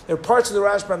 There are parts of the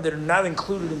Rashbam that are not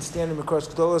included in Standard Makos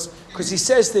Gedolos because he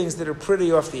says things that are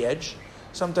pretty off the edge,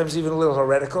 sometimes even a little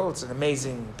heretical. It's an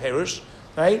amazing perush,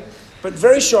 right? But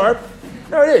very sharp.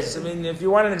 No, it is. I mean, if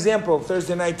you want an example,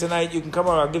 Thursday night tonight, you can come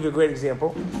on. I'll give you a great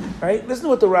example, right? Listen to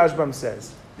what the Rashbam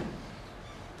says,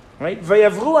 right?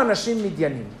 Vayavru anashim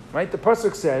midyanim, right? The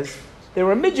pasuk says there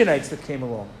were Midianites that came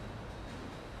along.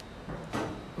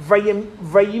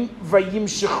 Vayimshechu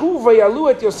vayalu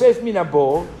et Yosef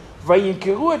minabor.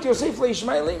 Vayinkiru et Yosef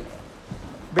leishmaelim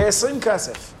be'esrim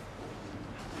kasef.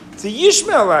 The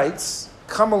Ishmaelites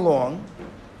come along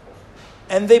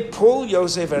and they pull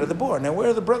Yosef out of the boar. Now, where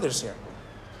are the brothers here?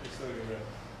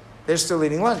 They're still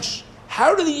eating lunch.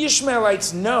 How do the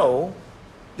Ishmaelites know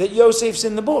that Yosef's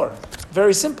in the boar?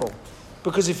 Very simple.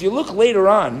 Because if you look later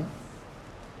on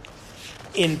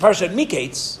in Parshat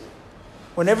Miketz,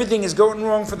 when everything is going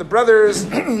wrong for the brothers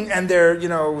and they're,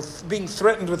 being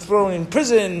threatened with throwing in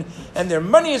prison and their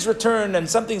money is returned and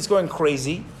something's going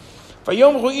crazy. We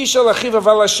are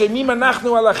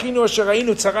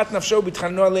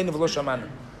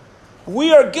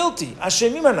guilty.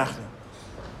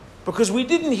 Because we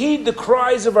didn't heed the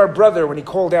cries of our brother when he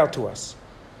called out to us.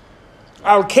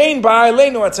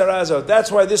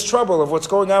 That's why this trouble of what's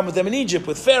going on with them in Egypt,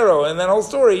 with Pharaoh and that whole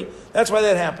story, that's why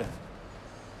that happened.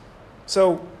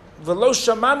 So,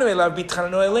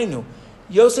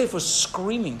 Yosef was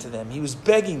screaming to them. He was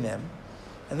begging them,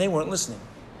 and they weren't listening.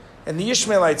 And the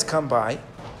Ishmaelites come by.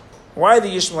 Why are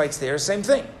the Ishmaelites there? Same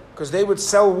thing. Because they would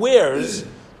sell wares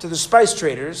to the spice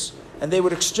traders, and they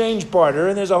would exchange barter.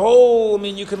 And there's a whole,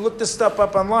 you can look this stuff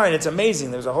up online. It's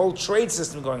amazing. There's a whole trade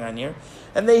system going on here.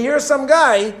 And they hear some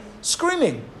guy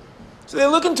screaming. So they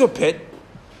look into a pit,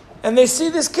 and they see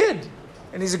this kid.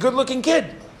 And he's a good-looking kid,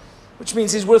 which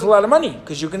means he's worth a lot of money,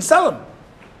 because you can sell him.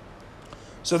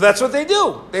 So that's what they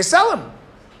do. They sell him.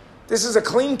 This is a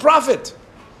clean profit.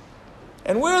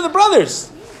 And where are the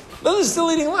brothers? Brothers are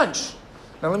still eating lunch.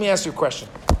 Now let me ask you a question.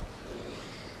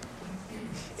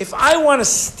 If I want to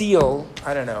steal,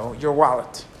 your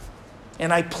wallet,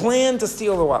 and I plan to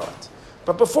steal the wallet,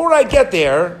 but before I get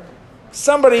there,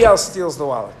 somebody else steals the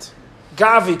wallet.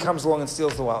 Gavi comes along and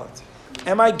steals the wallet.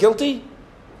 Am I guilty?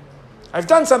 I've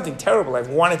done something terrible. I've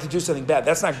wanted to do something bad.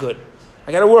 That's not good.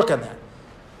 I got to work on that.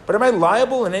 But am I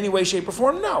liable in any way, shape, or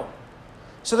form? No.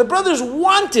 So the brothers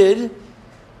wanted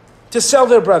to sell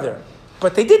their brother,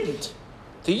 but they didn't.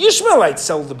 The Ishmaelites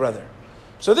sold the brother.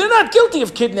 So they're not guilty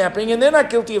of kidnapping, and they're not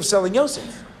guilty of selling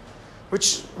Yosef,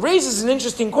 which raises an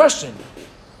interesting question.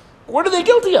 What are they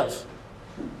guilty of?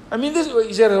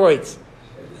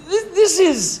 This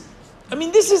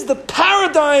is the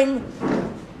paradigm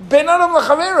Ben Adam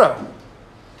L'Chavero.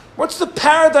 What's the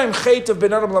paradigm chait of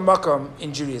Ben Adam L'Makom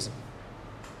in Judaism?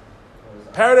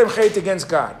 Paradigm chait against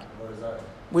God.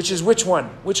 Which is which one?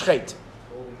 Which chait?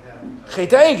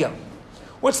 Chet ha'egel.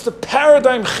 What's the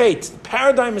paradigm chait? The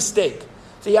paradigm mistake.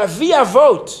 The avi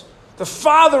avot, the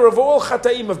father of all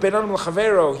chataim of Ben Adam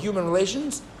L'Chavero, human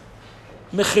relations,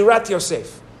 Mechirat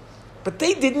Yosef. But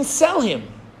they didn't sell him.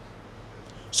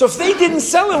 So if they didn't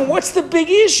sell him, what's the big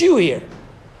issue here?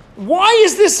 Why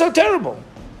is this so terrible?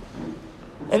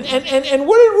 And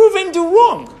what did Reuven do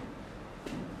wrong?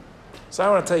 So I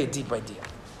want to tell you a deep idea.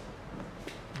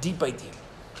 Deep idea.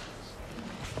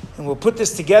 And we'll put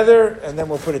this together and then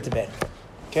we'll put it to bed.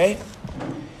 Okay?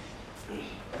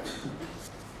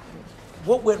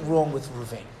 What went wrong with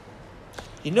Reuven?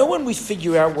 You know when we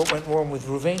figure out what went wrong with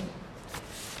Reuven?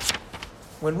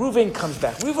 When Reuven comes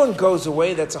back. Reuven goes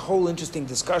away, that's a whole interesting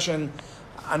discussion.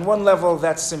 On one level,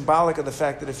 that's symbolic of the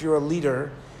fact that if you're a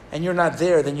leader and you're not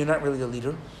there, then you're not really a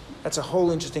leader. That's a whole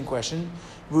interesting question.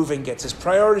 Reuven gets his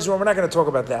priorities wrong. We're not going to talk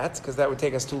about that because that would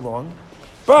take us too long.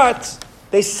 But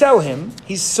they sell him.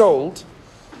 He's sold.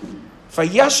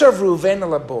 Vayashav Reuven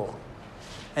al habor.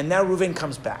 And now Reuven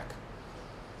comes back.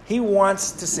 He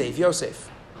wants to save Yosef.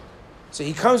 So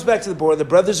he comes back to the board. The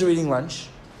brothers are eating lunch.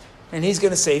 And he's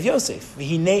going to save Yosef.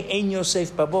 V'hinei ein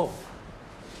Yosef babo.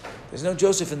 There's no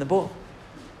Joseph in the bowl.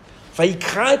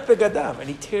 Vayikra et begadav. And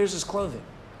he tears his clothing.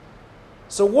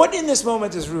 So what in this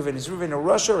moment is Reuven? Is Reuven a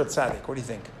Rasha or a tzaddik? What do you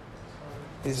think?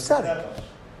 He's a tzaddik.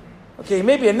 Okay, he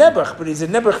may be a nebuch, but he's a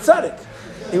nebuch tzaddik.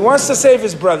 He wants to save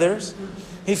his brothers.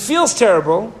 He feels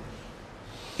terrible.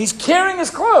 He's tearing his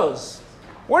clothes.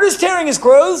 What is tearing his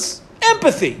clothes?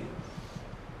 Empathy.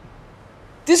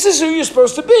 This is who you're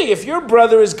supposed to be. If your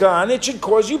brother is gone, it should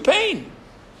cause you pain.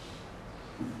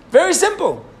 Very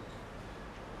simple.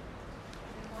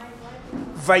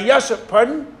 Vayasha,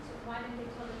 pardon? Why didn't they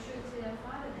tell the truth to their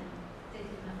father then? They did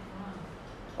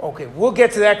nothing wrong. Okay, we'll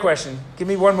get to that question. Give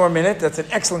me one more minute. That's an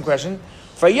excellent question.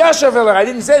 Vayashav elav. I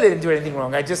didn't say they didn't do anything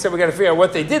wrong. I just said we got to figure out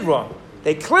what they did wrong.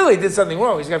 They clearly did something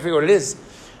wrong. He's got to figure out what it is.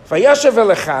 Vayashav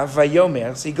elechav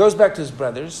vayomer. So he goes back to his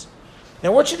brothers.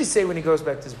 Now, what should he say when he goes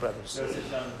back to his brothers?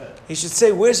 He should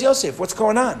say, "Where's Yosef? What's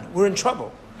going on? We're in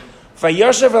trouble."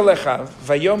 Vayashav elechav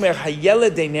vayomer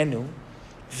hayeled einenu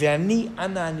ve'ani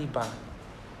ana ani ba.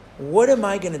 What am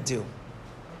I going to do?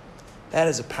 That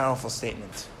is a powerful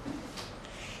statement.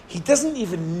 He doesn't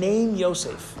even name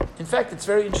Yosef. In fact, it's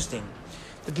very interesting.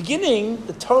 The beginning,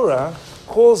 the Torah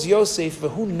calls Yosef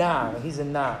v'hu nar. He's a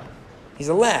nar. He's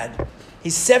a lad.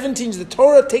 He's 17. The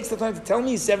Torah takes the time to tell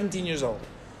me he's 17 years old.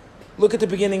 Look at the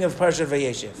beginning of Parshat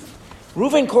Vayeshev.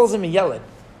 Reuven calls him a yeled.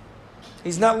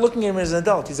 He's not looking at him as an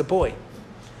adult. He's a boy.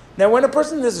 Now, when a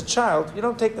person is a child, you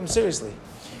don't take them seriously.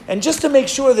 And just to make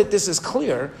sure that this is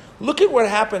clear, look at what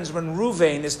happens when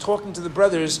Reuven is talking to the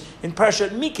brothers in Parshat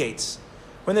Miketz.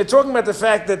 When they're talking about the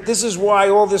fact that this is why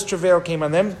all this travail came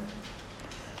on them.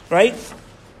 Right?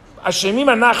 Ashemim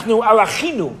anachnu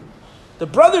alachinu. The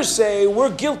brothers say, we're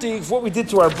guilty of what we did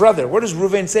to our brother. What does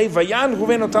Reuven say? Vayan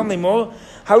Reuven otam lemor,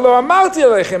 halo amarti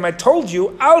alechem, I told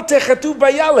you, al techatu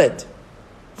bayaled.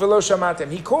 V'lo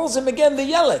shamatem. He calls him again the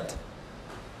yeled.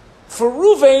 For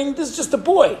Reuven, this is just a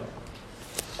boy.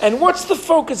 And what's the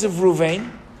focus of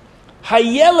Reuven?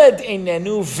 Hayeled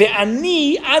einenu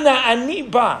ve'ani ana ani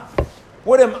ba.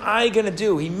 What am I going to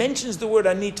do? He mentions the word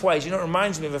ani twice. You know, it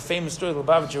reminds me of a famous story of the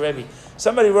Lubavitcher Rebbe.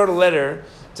 Somebody wrote a letter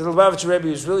to the Lubavitcher Rebbe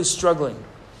who was really struggling.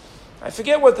 I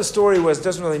forget what the story was. It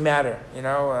doesn't really matter. You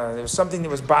know, there was something that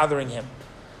was bothering him.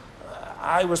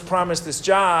 I was promised this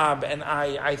job, and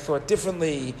I thought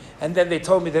differently, and then they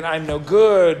told me that I'm no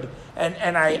good,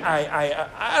 and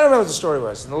I don't know what the story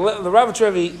was. And the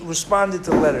Lubavitcher Rebbe responded to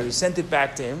the letter. He sent it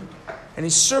back to him, and he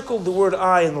circled the word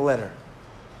I in the letter.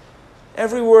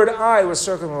 Every word I was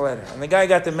circled in the letter. And the guy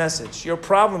got the message. Your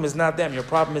problem is not them. Your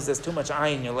problem is there's too much I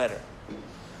in your letter.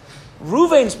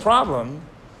 Reuven's problem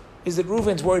is that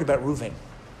Reuven's worried about Reuven.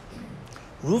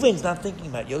 Reuven's not thinking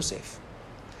about Yosef.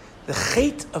 The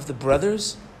chait of the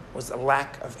brothers was a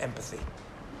lack of empathy.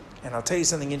 And I'll tell you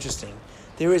something interesting.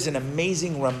 There is an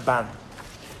amazing Ramban.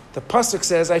 The Pasuk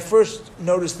says, I first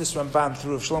noticed this Ramban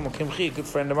through Shlomo Kimchi, a good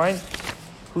friend of mine,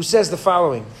 who says the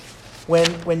following.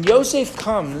 When Yosef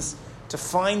comes to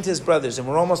find his brothers, and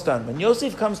we're almost done. When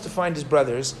Yosef comes to find his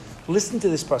brothers, listen to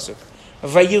this pasuk.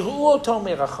 Vayiru oto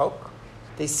merachok.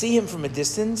 They see him from a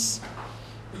distance.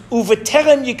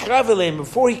 Uveterem yikrav eleim.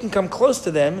 Before he can come close to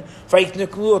them,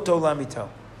 vayikneklu oto lamito.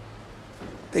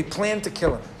 They plan to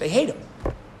kill him. They hate him.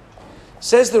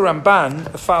 Says the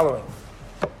Ramban the following.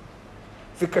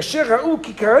 V'kasher ra'u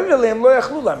ki karev eleim lo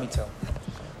yachlu lamito.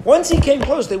 Once he came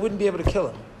close, they wouldn't be able to kill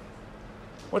him.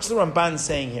 What's the Ramban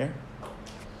saying here?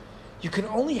 You can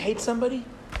only hate somebody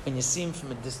when you see him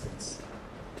from a distance.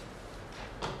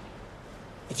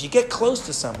 If you get close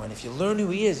to someone, if you learn who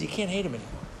he is, you can't hate him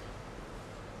anymore.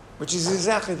 Which is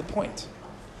exactly the point.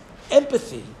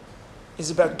 Empathy is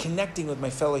about connecting with my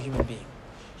fellow human being.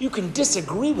 You can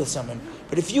disagree with someone,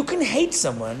 but if you can hate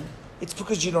someone, it's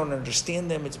because you don't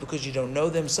understand them, it's because you don't know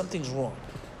them, something's wrong.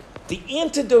 The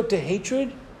antidote to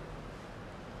hatred,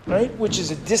 right, which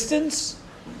is a distance,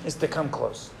 is to come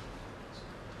close.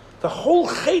 The whole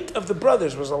hate of the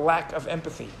brothers was a lack of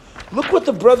empathy. Look what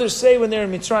the brothers say when they're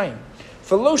in Mitzrayim.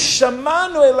 V'lo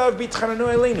shamanu elav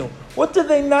b'tchananu eleinu. What did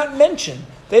they not mention?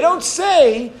 They don't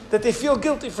say that they feel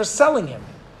guilty for selling him.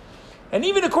 And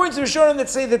even according to the Rishonim that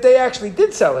say that they actually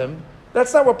did sell him,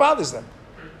 that's not what bothers them.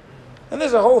 And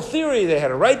there's a whole theory they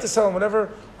had a right to sell him, whatever.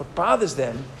 What bothers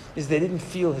them is they didn't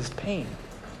feel his pain.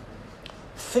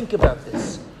 Think about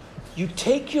this. You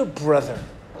take your brother,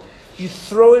 you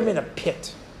throw him in a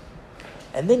pit,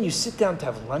 and then you sit down to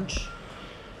have lunch.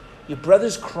 Your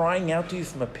brother's crying out to you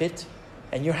from a pit,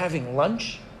 and you're having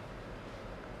lunch.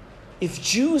 If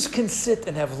Jews can sit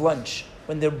and have lunch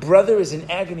when their brother is in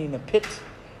agony in a pit,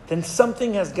 then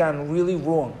something has gone really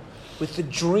wrong with the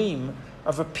dream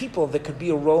of a people that could be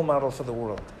a role model for the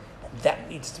world. And that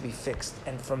needs to be fixed.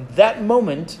 And from that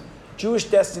moment, Jewish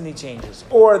destiny changes.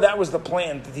 Or that was the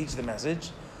plan to teach the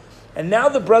message. And now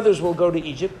the brothers will go to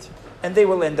Egypt, and they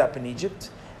will end up in Egypt.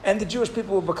 And the Jewish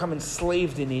people will become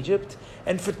enslaved in Egypt.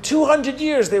 And for 200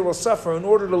 years they will suffer in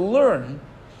order to learn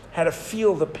how to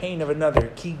feel the pain of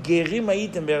another. Ki gerim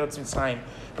haytem be'eretz Mitzrayim.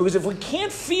 Because if we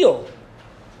can't feel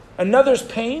another's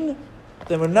pain,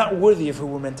 then we're not worthy of who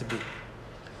we're meant to be.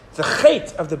 The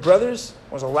hate of the brothers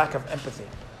was a lack of empathy.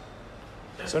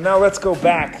 So now let's go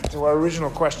back to our original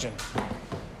question.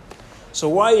 So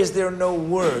why is there no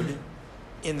word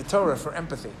in the Torah for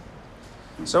empathy?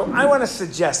 So I want to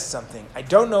suggest something. I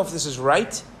don't know if this is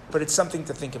right, but it's something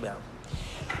to think about.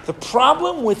 The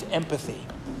problem with empathy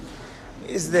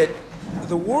is that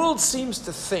the world seems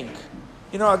to think,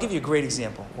 I'll give you a great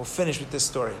example. We'll finish with this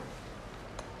story.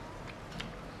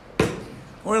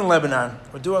 We're in Lebanon.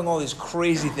 We're doing all these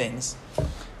crazy things.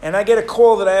 And I get a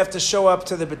call that I have to show up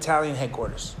to the battalion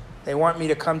headquarters. They want me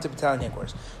to come to battalion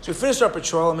headquarters. So we finish our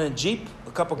patrol. I'm in a Jeep,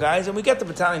 a couple guys, and we get to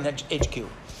battalion HQ.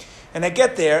 And I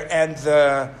get there, and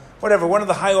one of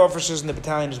the high officers in the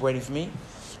battalion is waiting for me.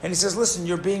 And he says, listen,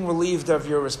 you're being relieved of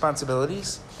your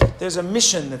responsibilities. There's a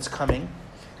mission that's coming.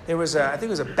 I think it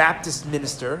was a Baptist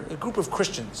minister, a group of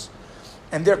Christians.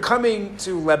 And they're coming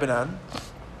to Lebanon.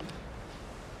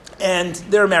 And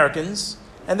they're Americans.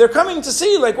 And they're coming to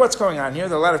see what's going on here.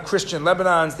 There are a lot of Christian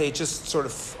Lebanons. They just sort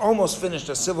of almost finished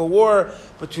a civil war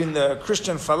between the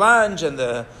Christian Phalange and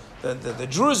the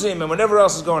Druzim and whatever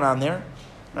else is going on there.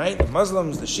 Right? The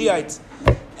Muslims, the Shiites.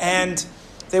 And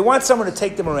they want someone to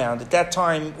take them around. At that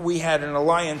time, we had an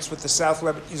alliance with the South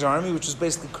Lebanese Army, which was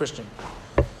basically Christian.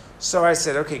 So I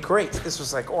said, okay, great. This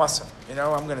was awesome.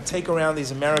 I'm going to take around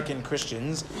these American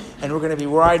Christians, and we're going to be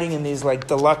riding in these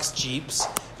deluxe Jeeps,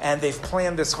 and they've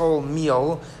planned this whole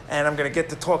meal, and I'm going to get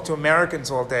to talk to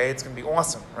Americans all day. It's going to be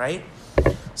awesome, right?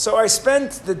 So I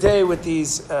spent the day with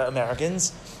these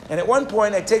Americans, and at one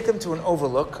point I take them to an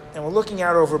overlook, and we're looking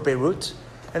out over Beirut,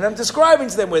 and I'm describing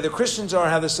to them where the Christians are,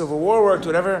 how the Civil War worked,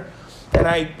 whatever. And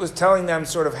I was telling them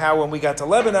sort of how when we got to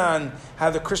Lebanon, how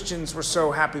the Christians were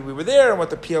so happy we were there, and what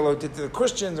the PLO did to the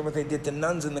Christians, and what they did to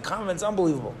nuns in the convents,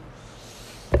 unbelievable.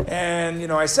 And,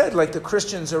 I said, the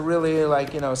Christians are really,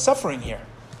 suffering here.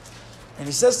 And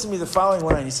he says to me the following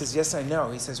line, he says, yes, I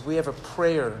know. He says, we have a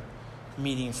prayer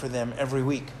meeting for them every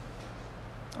week.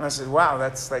 And I said, wow,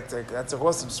 that's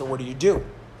awesome. So what do you do?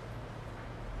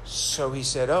 So he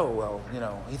said, oh, well,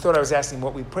 he thought I was asking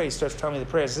what we pray. He starts telling me the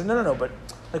prayers. I said, no, but,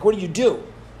 what do you do?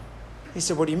 He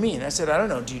said, what do you mean? I said, I don't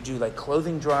know. Do you do,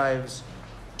 clothing drives?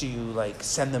 Do you,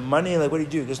 send them money? What do you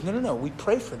do? He goes, no, we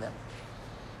pray for them.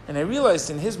 And I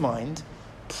realized in his mind,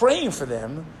 praying for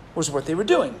them was what they were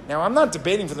doing. Now, I'm not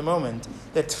debating for the moment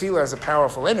that tefillah has a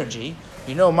powerful energy.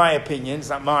 My opinion. It's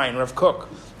not mine, Rav Kook.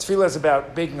 Tefillah is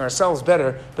about making ourselves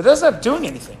better, but that's not doing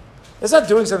anything. That's not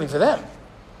doing something for them.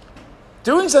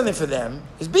 Doing something for them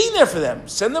is being there for them.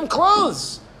 Send them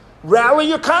clothes. Rally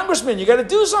your congressman. You got to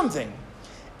do something.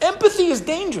 Empathy is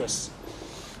dangerous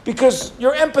because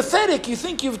you're empathetic. You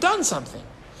think you've done something.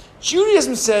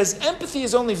 Judaism says empathy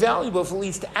is only valuable if it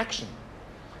leads to action.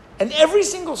 And every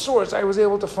single source I was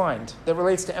able to find that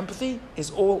relates to empathy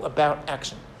is all about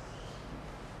action.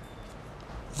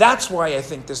 That's why I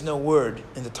think there's no word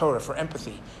in the Torah for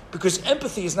empathy, because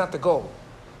empathy is not the goal.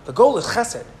 The goal is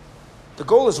chesed. The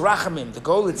goal is rachamim. The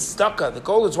goal is tzedakah. The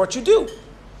goal is what you do.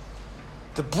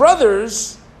 The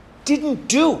brothers didn't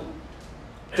do.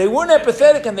 They weren't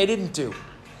apathetic and they didn't do.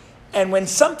 And when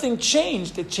something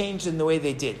changed, it changed in the way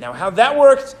they did. Now, how that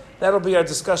worked, that'll be our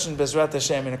discussion, Bezrat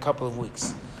Hashem, in a couple of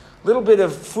weeks. A little bit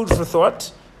of food for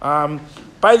thought.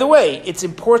 By the way, it's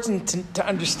important to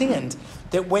understand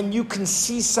that when you can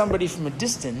see somebody from a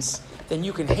distance, then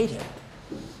you can hate him.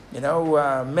 You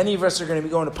know, many of us are going to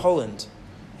be going to Poland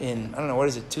in,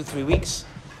 2-3 weeks.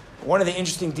 One of the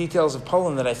interesting details of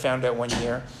Poland that I found out one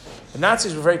year, the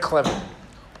Nazis were very clever.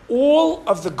 All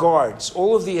of the guards,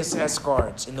 all of the SS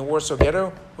guards in the Warsaw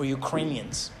Ghetto were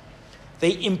Ukrainians.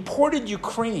 They imported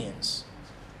Ukrainians.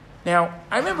 Now,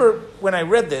 I remember when I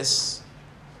read this,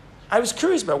 I was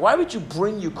curious about why would you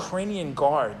bring Ukrainian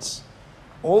guards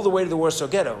all the way to the Warsaw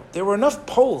Ghetto? There were enough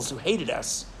Poles who hated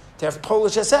us to have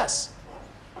Polish SS.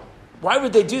 Why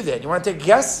would they do that? You want to take a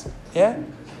guess? Yeah?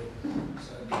 They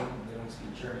don't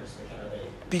speak German, so how are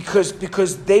they?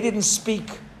 Because they didn't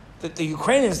speak, the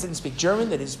Ukrainians didn't speak German,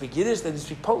 they didn't speak Yiddish, they didn't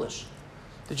speak Polish.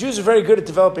 The Jews are very good at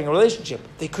developing a relationship.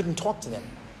 They couldn't talk to them.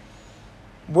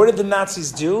 What did the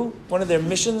Nazis do? One of their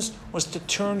missions was to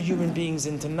turn human beings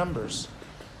into numbers.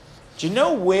 Do you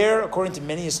know where, according to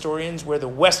many historians, where the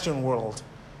Western world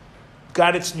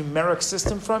got its numeric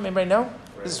system from? Anybody know?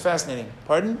 This is fascinating.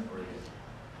 Pardon?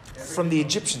 From the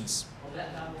Egyptians.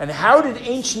 And how did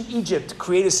ancient Egypt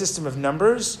create a system of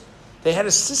numbers? They had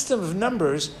a system of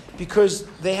numbers because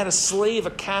they had a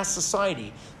caste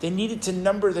society. They needed to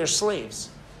number their slaves.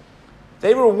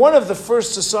 They were one of the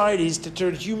first societies to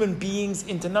turn human beings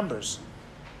into numbers.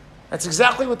 That's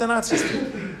exactly what the Nazis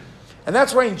did. And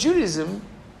that's why in Judaism,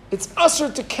 it's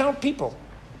usher to count people.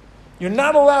 You're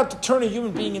not allowed to turn a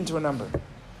human being into a number.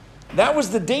 That was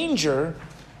the danger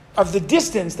of the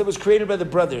distance that was created by the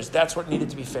brothers. That's what needed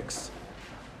to be fixed.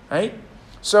 Right?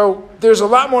 So there's a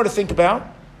lot more to think about.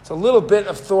 It's a little bit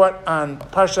of thought on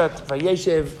Parshat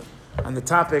Vayeshev, on the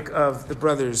topic of the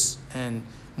brothers, and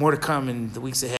more to come in the weeks ahead.